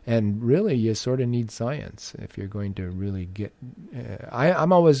 And really, you sort of need science if you're going to really get...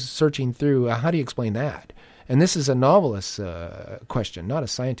 I'm always searching through, how do you explain that? And this is a novelist's question, not a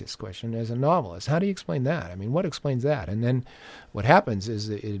scientist's question. As a novelist, how do you explain that? I mean, what explains that? And then what happens is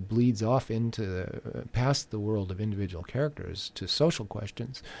that it bleeds off into past the world of individual characters to social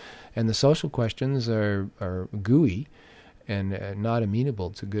questions. And the social questions are gooey and not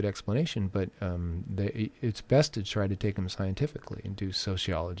amenable to good explanation, but it's best to try to take them scientifically and do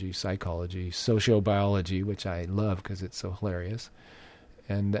sociology, psychology, sociobiology, which I love because it's so hilarious,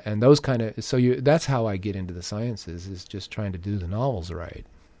 and those kind of. So that's how I get into the sciences, is just trying to do the novels right.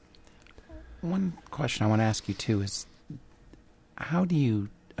 One question I want to ask you too is, how do you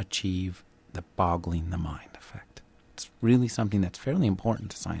achieve the boggling the mind effect? It's really something that's fairly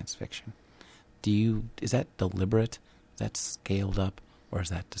important to science fiction. Is that deliberate? That scaled up, or is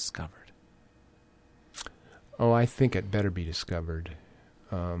that discovered? Oh, I think it better be discovered.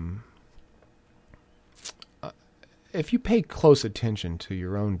 If you pay close attention to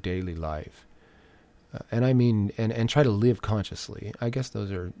your own daily life, and I mean, and try to live consciously, I guess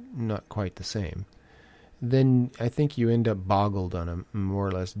those are not quite the same, then I think you end up boggled on a more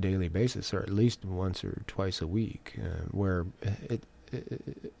or less daily basis, or at least once or twice a week, where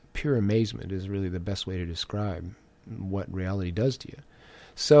pure amazement is really the best way to describe what reality does to you.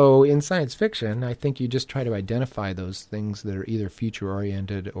 So in science fiction, I think you just try to identify those things that are either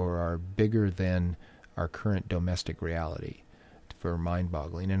future-oriented or are bigger than our current domestic reality for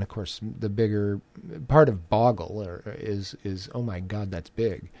mind-boggling. And of course, the bigger part of boggle is oh my God, that's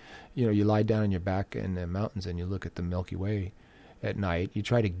big. You lie down on your back in the mountains and you look at the Milky Way at night. You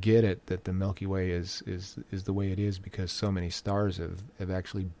try to get it that the Milky Way is the way it is because so many stars have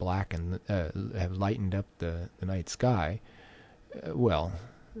actually blackened, have lightened up the night sky. Well,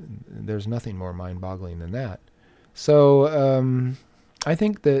 there's nothing more mind-boggling than that. So I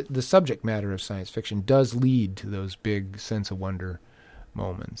think that the subject matter of science fiction does lead to those big sense of wonder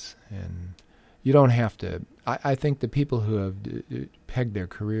moments. And you don't have to... I think the people who have pegged their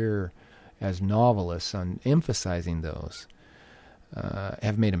career as novelists on emphasizing those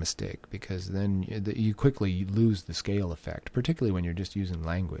have made a mistake, because then you quickly lose the scale effect, particularly when you're just using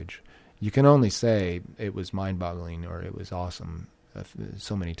language. You can only say it was mind-boggling or it was awesome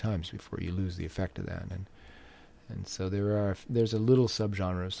so many times before you lose the effect of that. And so there's a little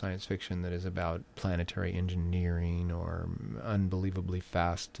subgenre of science fiction that is about planetary engineering or unbelievably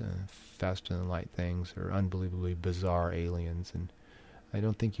faster than light things or unbelievably bizarre aliens, and I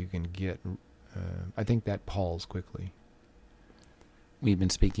don't think you can get I think that palls quickly. We've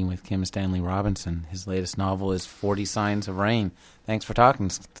been speaking with Kim Stanley Robinson. His latest novel is 40 Signs of Rain. Thanks for talking,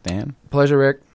 Stan. Pleasure, Rick.